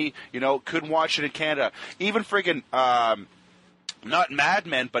Anarchy, couldn't watch it in Canada. Even friggin', not Mad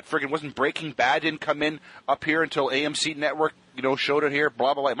Men, but friggin' wasn't Breaking Bad didn't come in up here until AMC Network, showed it here,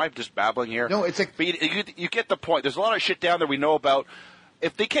 blah, blah, blah. I might be just babbling here. No, it's like... But you get the point. There's a lot of shit down there we know about.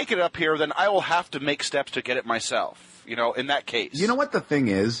 If they can't get it up here, then I will have to make steps to get it myself. In that case. You know what the thing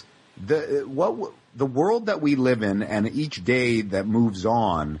is? The world that we live in and each day that moves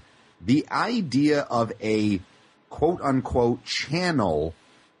on, the idea of a quote-unquote channel,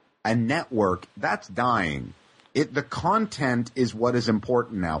 a network, that's dying. The content is what is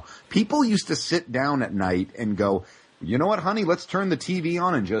important now. People used to sit down at night and go, you know what, honey, let's turn the TV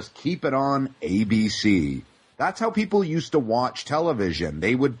on and just keep it on ABC. That's how people used to watch television.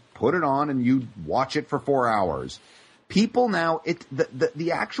 They would put it on and you'd watch it for 4 hours. People now,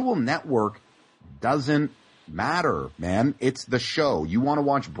 the actual network doesn't matter, man. It's the show. You want to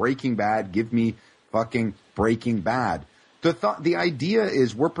watch Breaking Bad? Give me fucking Breaking Bad. The idea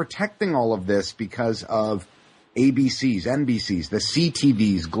is we're protecting all of this because of ABCs, NBCs, the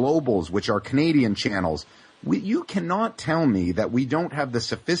CTVs, Globals, which are Canadian channels. You cannot tell me that we don't have the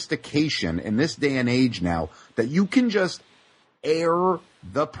sophistication in this day and age now that you can just air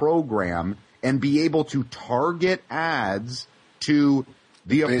the program and be able to target ads to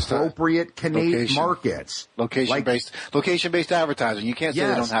the appropriate Canadian markets. Location-based advertising. You can't say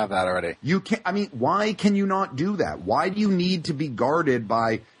they don't have that already. You can't. I mean, why can you not do that? Why do you need to be guarded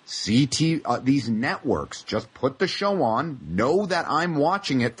by these networks? Just put the show on, know that I'm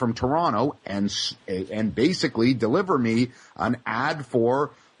watching it from Toronto, and basically deliver me an ad for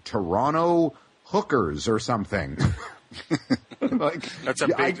Toronto hookers or something.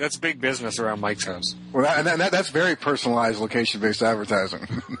 That's big business around Mike's house. Well, that's very personalized location-based advertising.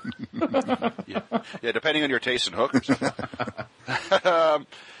 Yeah, depending on your taste in hookers. How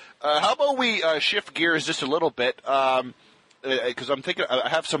about we shift gears just a little bit? Because I'm thinking I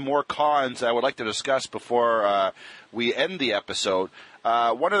have some more cons I would like to discuss before we end the episode.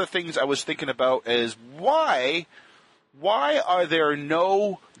 One of the things I was thinking about is why are there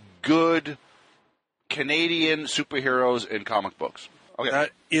no good Canadian superheroes in comic books? Okay.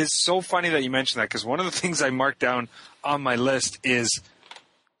 That is so funny that you mentioned that, because one of the things I marked down on my list is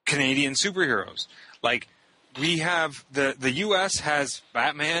Canadian superheroes. Like, we have the U.S. has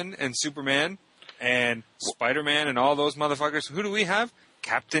Batman and Superman and Spider-Man and all those motherfuckers. Who do we have?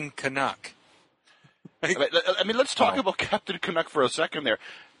 Captain Canuck. I mean, let's talk about Captain Canuck for a second there.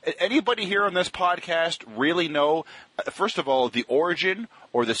 Anybody here on this podcast really know, first of all, the origin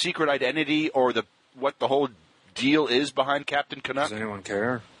or the secret identity or what the whole deal is behind Captain Canuck? Does anyone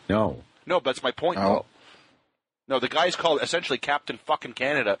care? No. No, but that's my point, though. No, the guy's called essentially Captain fucking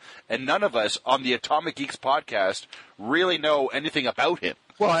Canada, and none of us on the Atomic Geeks podcast really know anything about him.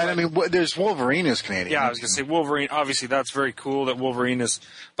 Well, I mean, there's Wolverine is Canadian. Yeah, I was going to say Wolverine. Obviously, that's very cool that Wolverine is,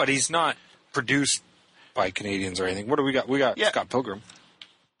 but he's not produced by Canadians or anything. What do we got? We got Scott Pilgrim.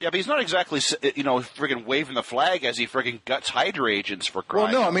 Yeah, but he's not exactly, friggin' waving the flag as he friggin' guts Hydra agents for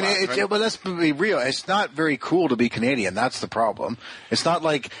crying. Well, no, I mean, but let's be real. It's not very cool to be Canadian. That's the problem. It's not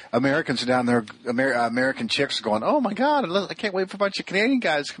like Americans are down there, American chicks are going, oh my God, I can't wait for a bunch of Canadian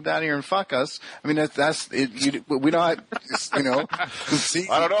guys to come down here and fuck us. I mean, we're not, See,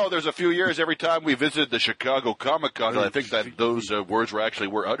 I don't know. There's a few years every time we visited the Chicago Comic Con, I think that those words were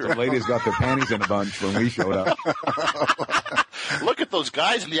uttered. The ladies got their panties in a bunch when we showed up. Look at those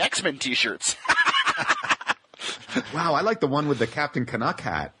guys in the X-Men t-shirts. Wow, I like the one with the Captain Canuck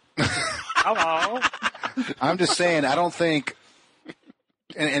hat. Hello. I'm just saying, I don't think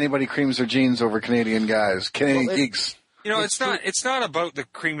anybody creams their jeans over Canadian guys. Canadian geeks. You know, it's not about the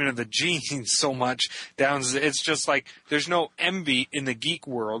creaming of the jeans so much, Downs. It's just like there's no envy in the geek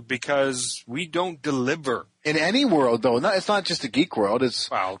world because we don't deliver. In any world, though, it's not just a geek world.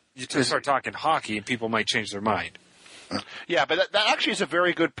 Well, you just start talking hockey and people might change their mind. Yeah, but that actually is a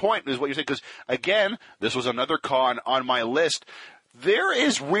very good point, is what you're saying, because, again, this was another con on my list. There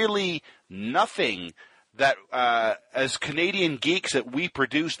is really nothing that, as Canadian geeks, that we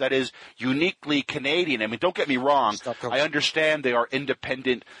produce that is uniquely Canadian. I mean, don't get me wrong. I understand they are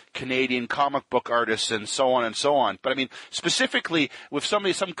independent Canadian comic book artists and so on and so on. But I mean, specifically with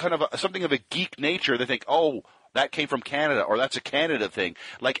somebody, something of a geek nature, they think, oh, that came from Canada, or that's a Canada thing.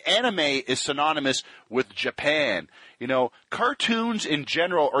 Like, anime is synonymous with Japan. You know, cartoons in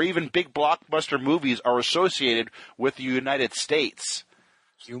general, or even big blockbuster movies, are associated with the United States.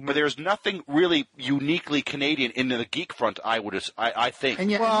 But there's nothing really uniquely Canadian in the geek front, I think. And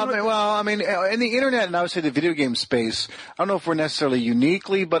yet, I mean, in the internet and I would say the video game space, I don't know if we're necessarily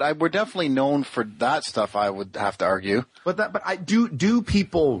uniquely, but we're definitely known for that stuff, I would have to argue. Do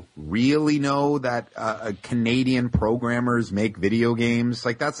people really know that Canadian programmers make video games?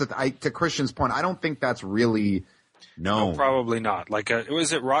 Like, to Christian's point, I don't think that's really known. No, probably not. Like,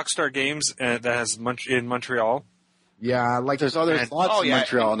 was it Rockstar Games that has in Montreal? Yeah, like there's lots in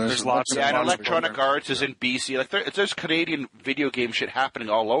Montreal. And there's lots. Yeah, and Electronic Arts is in BC. Like there's Canadian video game shit happening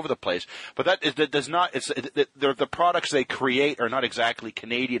all over the place. But that does not. The products they create are not exactly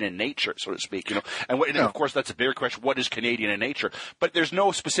Canadian in nature, so to speak. You know, and of course that's a bigger question. What is Canadian in nature? But there's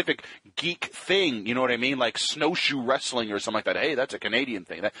no specific geek thing. You know what I mean? Like snowshoe wrestling or something like that. Hey, that's a Canadian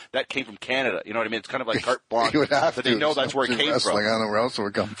thing. That came from Canada. You know what I mean? It's kind of like carte blanche. You would have that they know that's where it came from. I don't know where else it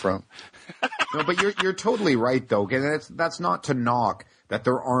would come from. No, but you're totally right, though. That's not to knock that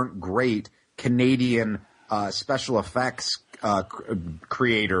there aren't great Canadian special effects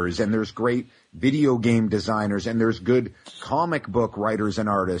creators, and there's great video game designers, and there's good comic book writers and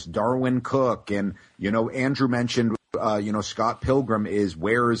artists. Darwin Cook, and Andrew mentioned Scott Pilgrim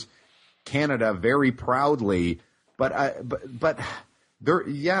wears Canada very proudly, but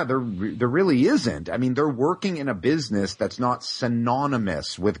there really isn't. I mean, they're working in a business that's not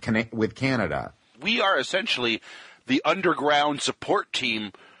synonymous with Canada. We are essentially the underground support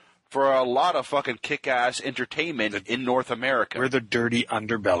team for a lot of fucking kick-ass entertainment in North America. We're the dirty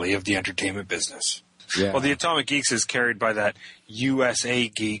underbelly of the entertainment business. Yeah. Well, the Atomic Geeks is carried by that USA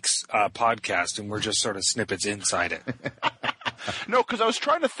Geeks podcast, and we're just sort of snippets inside it. No, because I was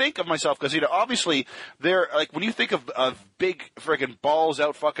trying to think of myself, because obviously they're like, when you think of big friggin' balls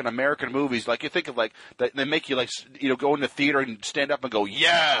out fucking American movies, like you think of like that, they make you like go in the theater and stand up and go,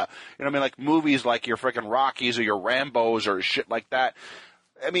 yeah, you know what I mean, like movies like your friggin' Rockies or your Rambos or shit like that.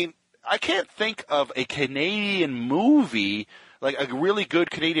 I mean, I can't think of a Canadian movie, like a really good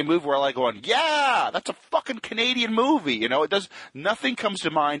Canadian movie where I like going, yeah, that's a fucking Canadian movie. Nothing comes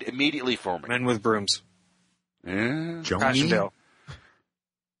to mind immediately for me. Men with Brooms. Yeah. Passchendaele.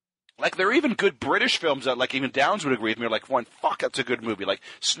 Like, there are even good British films that, like, even Downs would agree with me. Like, fuck, that's a good movie. Like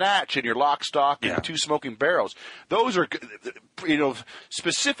Snatch and Your Lock, Stock, and Two Smoking Barrels. Those are,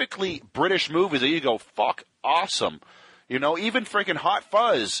 specifically British movies that you go, fuck, awesome. Even freaking Hot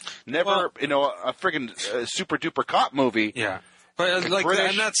Fuzz. Never, a freaking super duper cop movie. Yeah. But,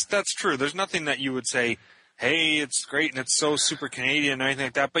 and that's true. There's nothing that you would say, hey, it's great and it's so super Canadian or anything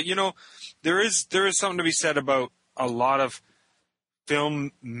like that. But, there is something to be said about a lot of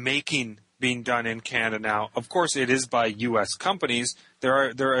film making being done in Canada now. Of course, it is by U.S. companies.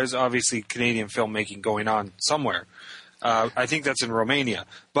 There is obviously Canadian filmmaking going on somewhere. I think that's in Romania.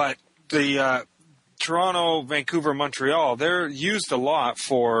 But the Toronto, Vancouver, Montreal, they're used a lot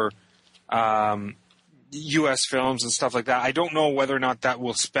for U.S. films and stuff like that. I don't know whether or not that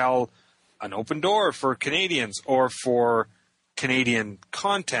will spell an open door for Canadians or for Canadian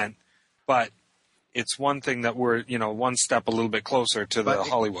content. But it's one thing that we're, one step a little bit closer to the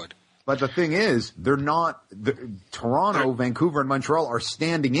Hollywood. But the thing is, they're not. Toronto, Vancouver, and Montreal are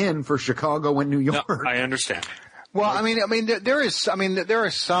standing in for Chicago and New York. No, I understand. Well, I mean, there are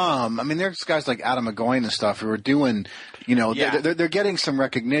some. I mean, there's guys like Adam McGowan and stuff who are doing, they're getting some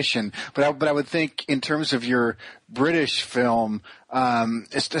recognition. But I would think in terms of your British film,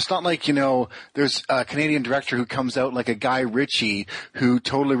 it's not like, there's a Canadian director who comes out like a Guy Ritchie who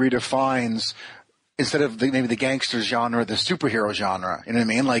totally redefines instead of maybe the gangster genre, the superhero genre. You know what I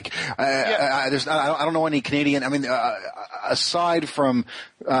mean? Like, I don't know any Canadian. I mean, aside from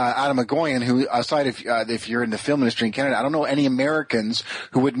Adam McGoyan, who if you're in the film industry in Canada, I don't know any Americans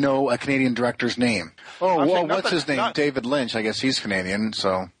who would know a Canadian director's name. Oh, well, what's his name? David Lynch. I guess he's Canadian.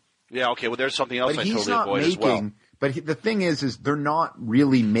 So yeah, okay. Well, there's something else but I totally avoid as well. But the thing is they're not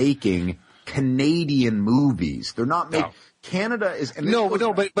really making Canadian movies. They're not making. Canada is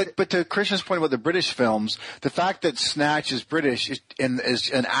but to Christian's point about the British films, the fact that Snatch is British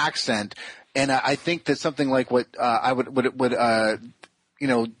is an accent, and I think that something like what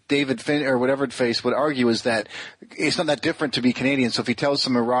David Finn or whatever face would argue is that it's not that different to be Canadian. So if he tells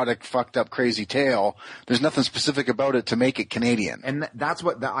some erotic, fucked up, crazy tale, there's nothing specific about it to make it Canadian. And that's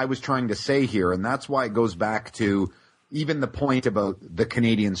what I was trying to say here, and that's why it goes back to even the point about the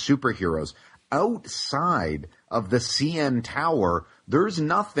Canadian superheroes. Outside of the CN Tower, there's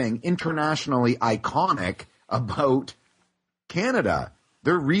nothing internationally iconic about Canada.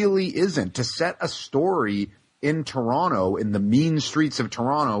 There really isn't. To set a story in Toronto, in the mean streets of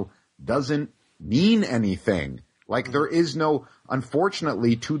Toronto, doesn't mean anything. Like, there is no,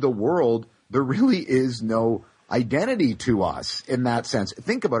 unfortunately, to the world, there really is no identity to us in that sense.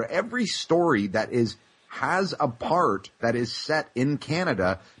 Think about it. Every story that has a part that is set in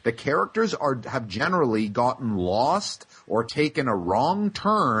Canada, the characters have generally gotten lost or taken a wrong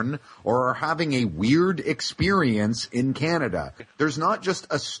turn or are having a weird experience in Canada. There's not just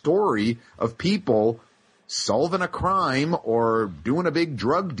a story of people solving a crime or doing a big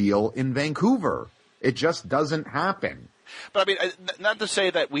drug deal in Vancouver. It just doesn't happen. But I mean, not to say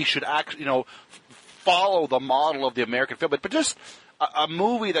that we should follow the model of the American film, but just a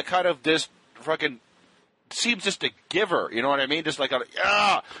movie that kind of just fucking seems just a giver, you know what I mean? Just like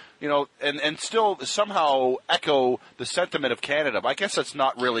and still somehow echo the sentiment of Canada. But I guess that's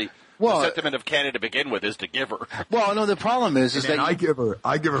not really the sentiment of Canada to begin with, is the giver. Well, no, the problem is that I give her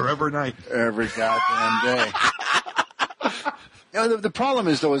every night, every goddamn day. The problem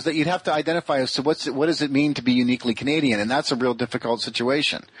is that you'd have to identify as to what does it mean to be uniquely Canadian, and that's a real difficult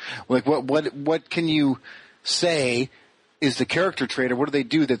situation. Like, what can you say is the character trait, or what do they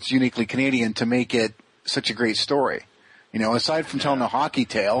do that's uniquely Canadian to make it such a great story? Aside from telling a hockey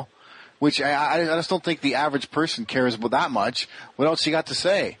tale, which I just don't think the average person cares about that much. What else you got to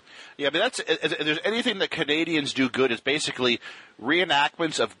say? Yeah, but if there's anything that Canadians do good, it's basically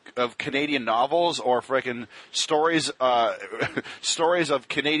reenactments of Canadian novels or freaking stories of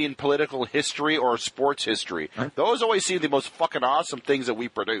Canadian political history or sports history. Right. Those always seem the most fucking awesome things that we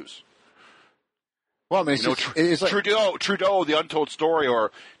produce. Well, I mean, it's like Trudeau, The Untold Story,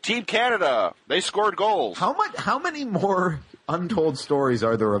 or Team Canada, they scored goals. How many more untold stories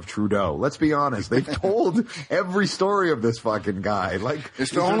are there of Trudeau? Let's be honest. They've told every story of this fucking guy. Like,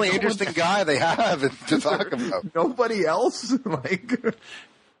 it's the only interesting guy they have to talk about. Nobody else?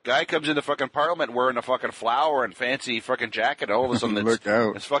 Guy comes into fucking Parliament wearing a fucking flower and fancy fucking jacket, and all of a sudden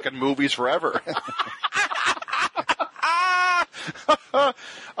it's fucking movies forever.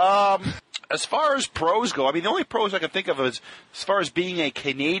 As far as pros go, I mean, the only pros I can think of as far as being a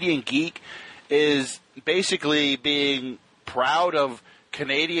Canadian geek is basically being proud of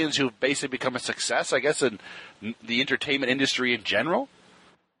Canadians who've basically become a success, I guess, in the entertainment industry in general.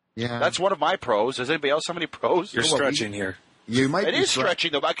 Yeah. That's one of my pros. Does anybody else have any pros? You're stretching here. You might. It is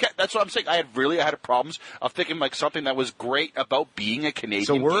stretching, though. But that's what I'm saying. I had problems of thinking like something that was great about being a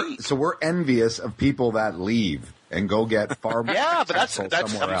Canadian geek. So we're envious of people that leave and go get far more. Yeah, but that's. I'm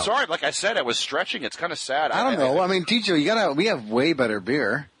sorry. Like I said, I was stretching. It's kind of sad. I don't know. I mean, TJ, we have way better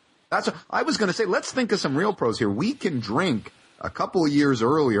beer. I was going to say, let's think of some real pros here. We can drink a couple of years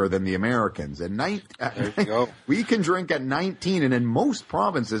earlier than the Americans. We can drink at 19, and in most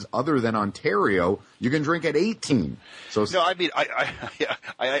provinces other than Ontario, you can drink at 18. So no, I mean,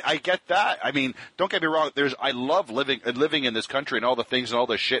 I get that. I mean, don't get me wrong. I love living in this country and all the things and all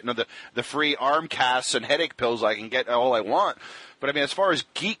the shit and the free arm casts and headache pills I can get all I want. But I mean, as far as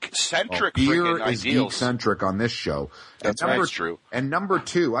geek-centric beer is ideals, geek-centric on this show. That's true. And number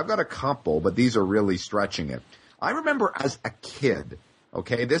two, I've got a couple, but these are really stretching it. I remember as a kid,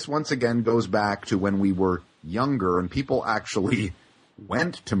 okay, this once again goes back to when we were younger and people actually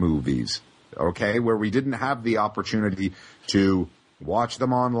went to movies, okay, where we didn't have the opportunity to watch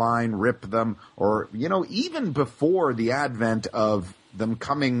them online, rip them, or, even before the advent of them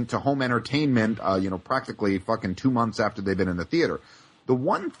coming to home entertainment, practically fucking 2 months after they've been in the theater. The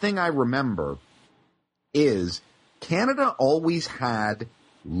one thing I remember is Canada always had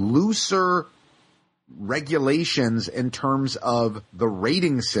looser regulations in terms of the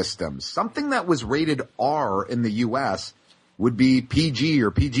rating systems. Something that was rated R in the U.S. would be PG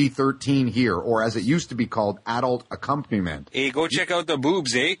or PG-13 here, or as it used to be called, adult accompaniment. Hey, go check out the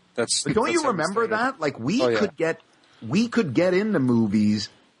boobs, eh? But don't you remember that? Like we could get into movies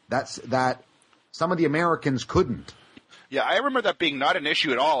that some of the Americans couldn't. Yeah, I remember that being not an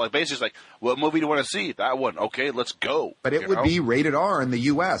issue at all. Like basically, it's like, what movie do you want to see? That one. Okay, let's go. But it would be rated R in the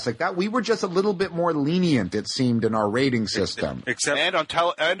U.S. Like that. We were just a little bit more lenient, it seemed, in our rating system. And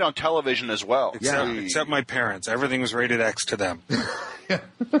on television as well. Except my parents. Everything was rated X to them.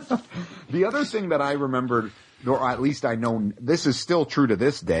 The other thing that I remembered, or at least I know this is still true to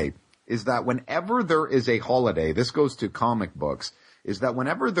this day, is that whenever there is a holiday, this goes to comic books, is that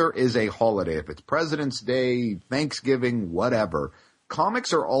whenever there is a holiday, if it's President's Day, Thanksgiving, whatever,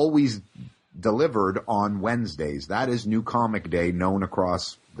 comics are always delivered on Wednesdays. That is New Comic Day, known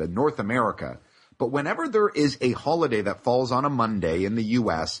across the North America. But whenever there is a holiday that falls on a Monday in the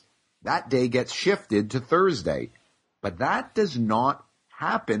U.S., that day gets shifted to Thursday. But that does not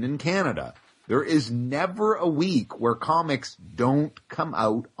happen in Canada. There is never a week where comics don't come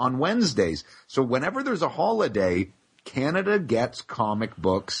out on Wednesdays. So whenever there's a holiday, Canada gets comic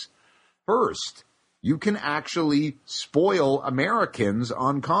books first. You can actually spoil Americans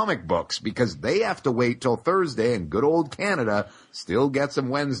on comic books because they have to wait till Thursday, and good old Canada still gets them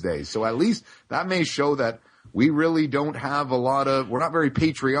Wednesdays. So at least that may show that we really don't have we're not very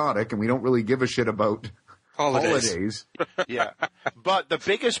patriotic, and we don't really give a shit about holidays. Yeah. But the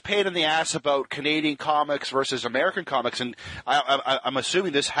biggest pain in the ass about Canadian comics versus American comics, and I'm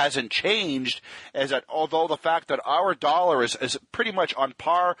assuming this hasn't changed, is that although the fact that our dollar is pretty much on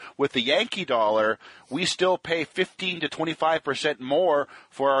par with the Yankee dollar, we still pay 15 to 25% more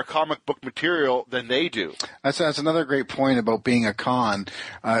for our comic book material than they do. That's another great point about being a con,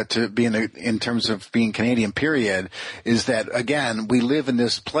 to be in terms of being Canadian, period, is that, again, we live in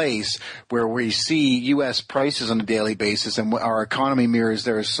this place where we see U.S. prices on a daily basis, and our economy mirrors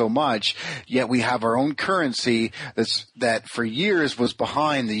theirs so much, yet we have our own currency that for years was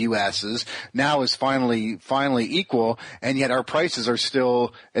behind the U.S.'s, now is finally equal, and yet our prices are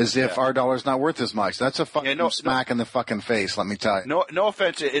still as if our dollar's not worth as much. That's a fucking smack in the fucking face, let me tell you. No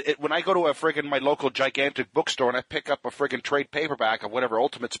offense. When I go to my local gigantic bookstore and I pick up a friggin' trade paperback of whatever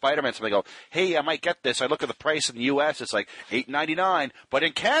Ultimate Spider-Man, so I go, hey, I might get this. I look at the price in the U.S., it's like $8.99, but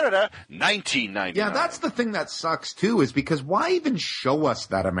in Canada, $19.99. Yeah, that's the thing that sucks too, is because why even show us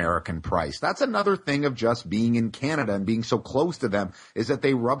that American price? That's another thing of just being in Canada and being so close to them, is that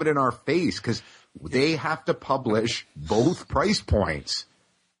they rub it in our face because they have to publish both price points.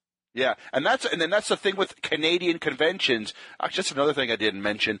 Yeah, and then that's the thing with Canadian conventions. Actually, that's another thing I didn't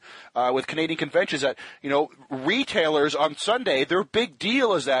mention with Canadian conventions, that retailers on Sunday, their big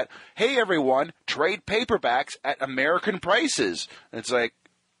deal is that, hey everyone, trade paperbacks at American prices. And it's like,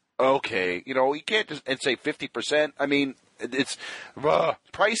 okay, you can't just say 50%. I mean, it's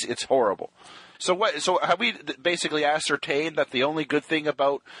price. It's horrible. So what? So have we basically ascertained that the only good thing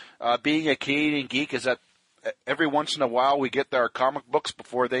about being a Canadian geek is that every once in a while we get our comic books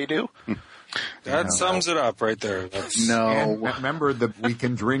before they do? That sums it up right there. And remember that we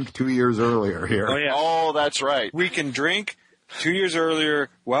can drink 2 years earlier here. Oh, yeah. Oh, that's right. We can drink 2 years earlier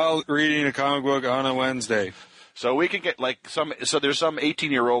while reading a comic book on a Wednesday. So we can get there's some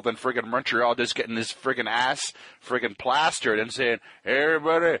 18-year-old in friggin' Montreal just getting his friggin' ass friggin' plastered and saying, hey,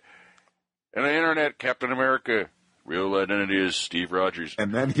 everybody, in the internet, Captain America, real identity is Steve Rogers.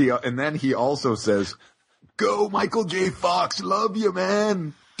 And then he also says, go Michael J. Fox, love you,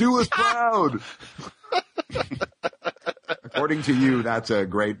 man. Do us proud. According to you, that's a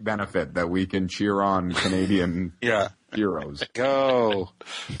great benefit that we can cheer on Canadian heroes. Go.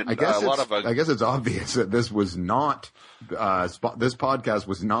 I guess it's obvious that this was not this podcast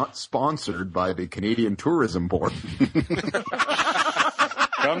was not sponsored by the Canadian Tourism Board.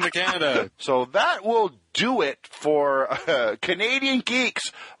 Come to Canada. So that will do it for Canadian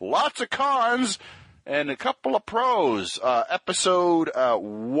Geeks. Lots of cons and a couple of pros. Episode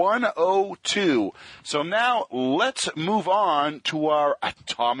 102. So now let's move on to our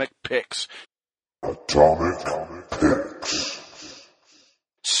Atomic Picks. Atomic Picks.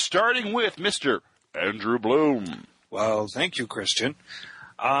 Starting with Mr. Andrew Bloom. Well, thank you, Christian.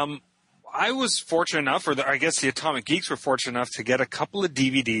 I was fortunate enough, or I guess the Atomic Geeks were fortunate enough to get a couple of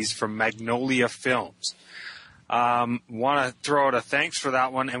DVDs from Magnolia Films. Want to throw out a thanks for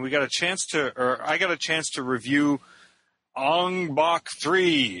that one, and I got a chance to review Ong Bak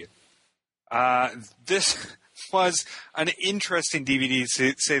 3. This was an interesting DVD,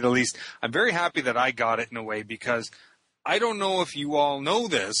 to say the least. I'm very happy that I got it in a way, because I don't know if you all know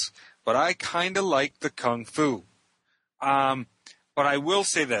this, but I kind of like the Kung Fu. But I will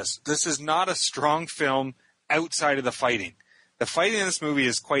say this. This is not a strong film outside of the fighting. The fighting in this movie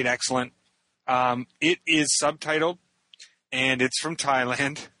is quite excellent. It is subtitled, and it's from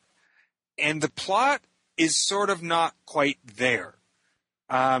Thailand. And the plot is sort of not quite there.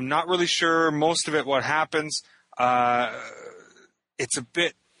 I'm not really sure most of it what happens. It's a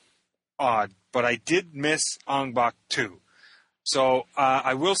bit odd, but I did miss Ong Bak too. So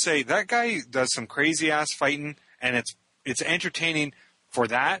I will say that guy does some crazy-ass fighting, and it's entertaining for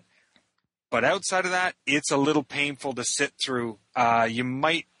that. But outside of that, it's a little painful to sit through. You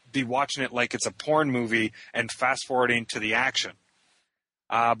might be watching it like it's a porn movie and fast-forwarding to the action.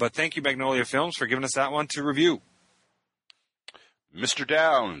 But thank you, Magnolia Films, for giving us that one to review. Mr.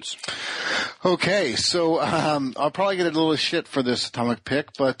 Downs. Okay, so I'll probably get a little shit for this atomic pick,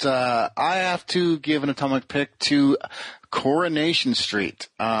 but I have to give an atomic pick to Coronation Street.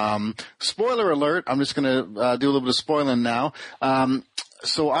 Spoiler alert, I'm just going to do a little bit of spoiling now.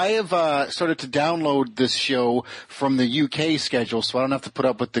 So I have started to download this show from the UK schedule, so I don't have to put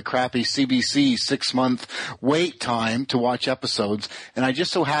up with the crappy CBC 6-month wait time to watch episodes. And I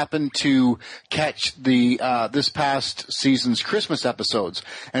just so happened to catch the this past season's Christmas episodes.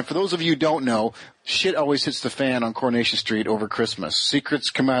 And for those of you who don't know, shit always hits the fan on Coronation Street over Christmas. Secrets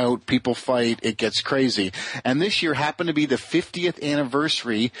come out, people fight, it gets crazy. And this year happened to be the 50th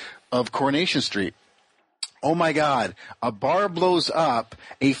anniversary of Coronation Street. Oh my God, a bar blows up,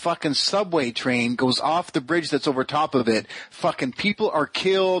 a fucking subway train goes off the bridge that's over top of it, fucking people are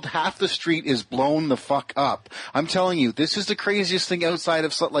killed, half the street is blown the fuck up. I'm telling you, this is the craziest thing outside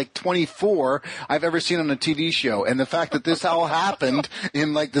of like 24 I've ever seen on a TV show. And the fact that this all happened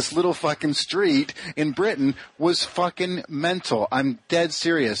in like this little fucking street in Britain was fucking mental. I'm dead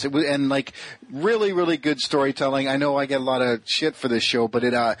serious. It was, and like really, really good storytelling. I know I get a lot of shit for this show, but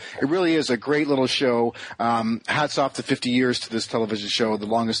it really is a great little show. Hats off to 50 years to this television show, the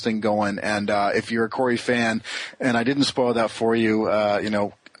longest thing going. And if you're a Corey fan, and I didn't spoil that for you, I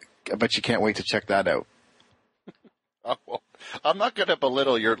bet you can't wait to check that out. Oh, well, I'm not going to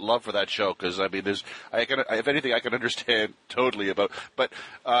belittle your love for that show because I mean, if anything, I can understand totally about. But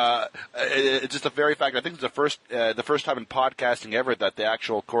it's just the very fact. I think it's the first time in podcasting ever that the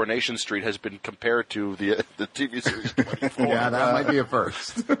actual Coronation Street has been compared to the TV series 24. Yeah, that might be a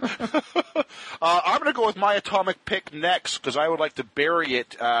first. I'm going to go with my atomic pick next because I would like to bury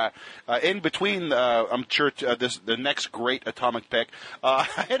it in between. I'm sure the next great atomic pick. I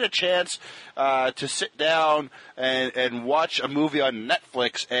had a chance to sit down and watch a movie on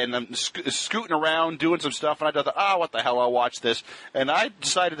Netflix, and I'm scooting around doing some stuff, and I thought, what the hell, I'll watch this. And I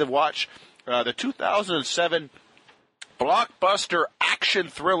decided to watch the 2007 blockbuster action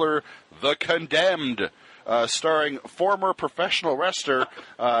thriller, The Condemned, starring former professional wrestler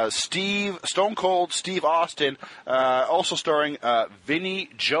Stone Cold Steve Austin, also starring Vinnie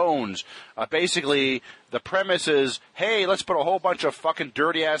Jones. Basically, the premise is, hey, let's put a whole bunch of fucking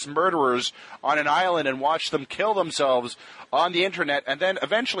dirty-ass murderers on an island and watch them kill themselves on the internet, and then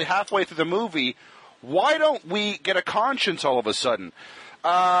eventually halfway through the movie, why don't we get a conscience all of a sudden?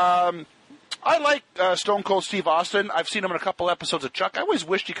 I like Stone Cold Steve Austin. I've seen him in a couple episodes of Chuck. I always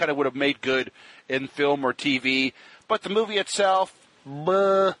wished he kind of would have made good in film or TV, but the movie itself,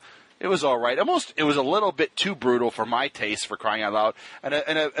 it was all right. It was a little bit too brutal for my taste, for crying out loud, and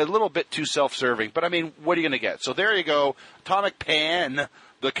a little bit too self-serving. But I mean, what are you going to get? So there you go, Atomic Pan,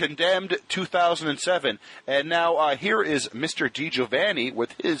 The Condemned 2007. And now here is Mr. DiGiovanni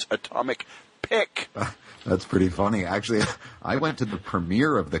with his atomic pick. That's pretty funny. Actually, I went to the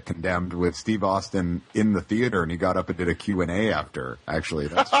premiere of The Condemned with Steve Austin in the theater, and he got up and did a Q&A after. Actually,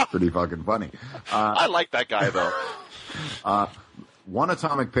 that's pretty fucking funny. I like that guy, though. One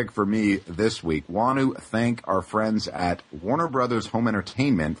atomic pick for me this week. Want to thank our friends at Warner Brothers Home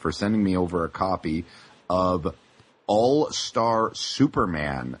Entertainment for sending me over a copy of All-Star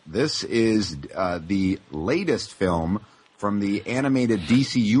Superman. This is the latest film from the animated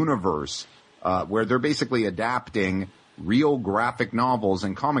DC universe, where they're basically adapting real graphic novels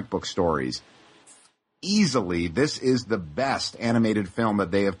and comic book stories. Easily, this is the best animated film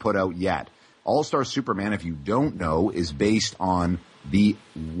that they have put out yet. All-Star Superman, if you don't know, is based on the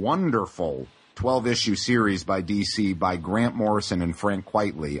wonderful 12-issue series by DC by Grant Morrison and Frank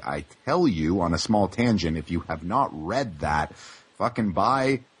Quitely. I tell you, on a small tangent, if you have not read that, fucking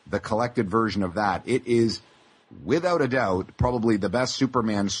buy the collected version of that. It is, without a doubt, probably the best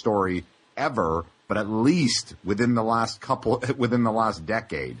Superman story ever, but at least within the last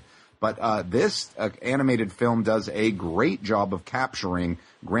decade. But this animated film does a great job of capturing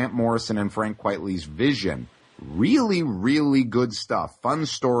Grant Morrison and Frank Quitely's vision. Really, really good stuff. Fun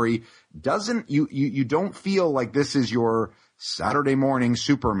story. You don't feel like this is your Saturday morning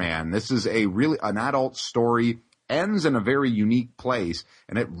Superman. This is an adult story. ends in a very unique place,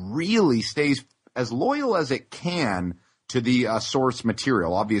 and it really stays as loyal as it can to the source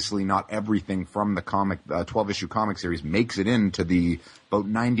material. Obviously, not everything from the 12-issue comic series makes it into the about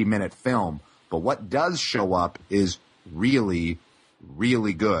 90-minute film, but what does show up is really,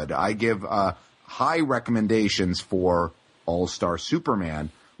 really good. I give high recommendations for All-Star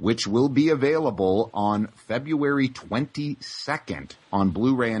Superman, which will be available on February 22nd on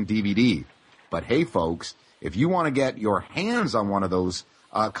Blu-ray and DVD. But hey, folks, if you want to get your hands on one of those,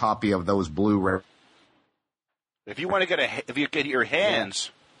 copy of those Blu-ray, if you get your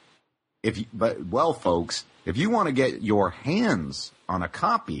hands, folks, if you want to get your hands on a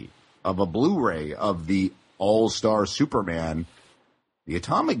copy of a Blu-ray of the All-Star Superman, the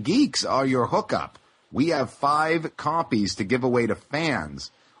Atomic Geeks are your hookup. We have 5 copies to give away to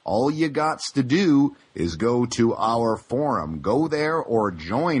fans. All you got to do is go to our forum. Go there or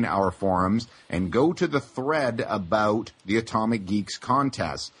join our forums and go to the thread about the Atomic Geeks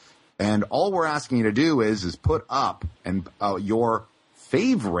contest. And all we're asking you to do is put up your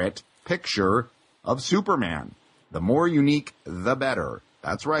favorite picture of Superman. The more unique, the better.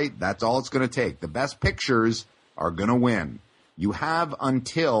 That's right. That's all it's going to take. The best pictures are going to win. You have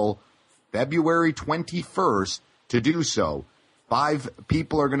until February 21st to do so. 5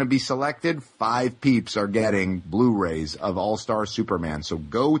 people are going to be selected. 5 peeps are getting Blu-rays of All-Star Superman. So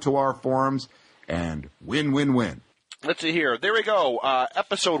go to our forums and win, win, win. Let's see here. There we go.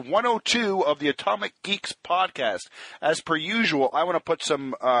 Episode 102 of the Atomic Geeks podcast. As per usual, I want to put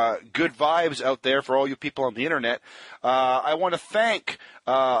some good vibes out there for all you people on the internet. I want to thank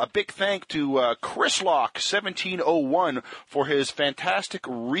a big thank to Chris Locke 1701 for his fantastic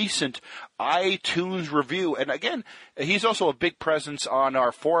recent iTunes review. And again, he's also a big presence on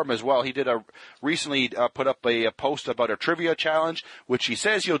our forum as well. He did recently put up a post about a trivia challenge, which he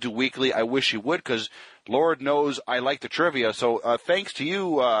says he'll do weekly. I wish he would, because Lord knows I like the trivia. So thanks to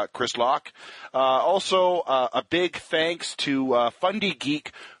you, Chris Locke. Also, a big thanks to Fundy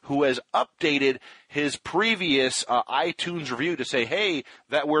Geek, who has updated his previous iTunes review to say, hey,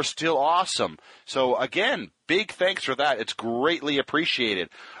 that we're still awesome. So again, big thanks for that. It's greatly appreciated.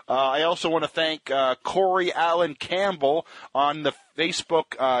 I also want to thank Corey Allen Campbell on the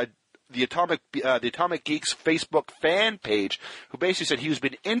Facebook the Atomic Geeks Facebook fan page, who basically said he's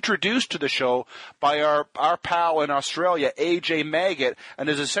been introduced to the show by our pal in Australia, AJ Maggot, and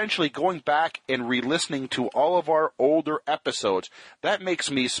is essentially going back and re-listening to all of our older episodes. That makes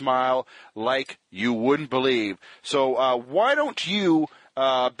me smile like you wouldn't believe. So why don't you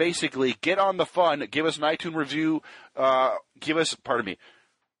basically get on the fun, give us an iTunes review,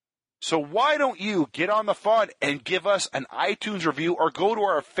 So why don't you get on the fun and give us an iTunes review, or go to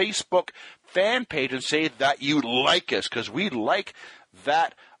our Facebook fan page and say that you like us, because we like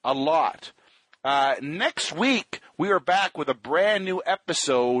that a lot. Next week, we are back with a brand new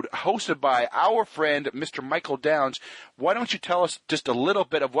episode hosted by our friend, Mr. Michael Downs. Why don't you tell us just a little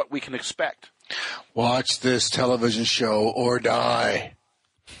bit of what we can expect? Watch this television show or die.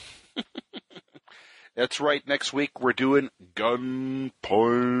 That's right. Next week, we're doing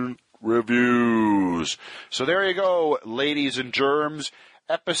Gunpoint Reviews. So there you go, ladies and germs.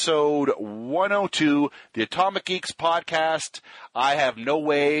 Episode 102, the Atomic Geeks podcast. I have no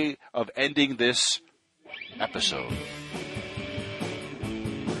way of ending this episode.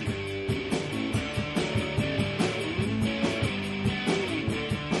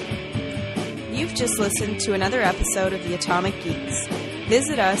 You've just listened to another episode of the Atomic Geeks.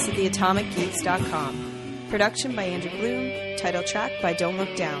 Visit us at theatomicgeeks.com. Production by Andrew Bloom. Title track by Don't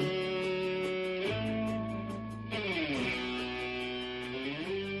Look Down.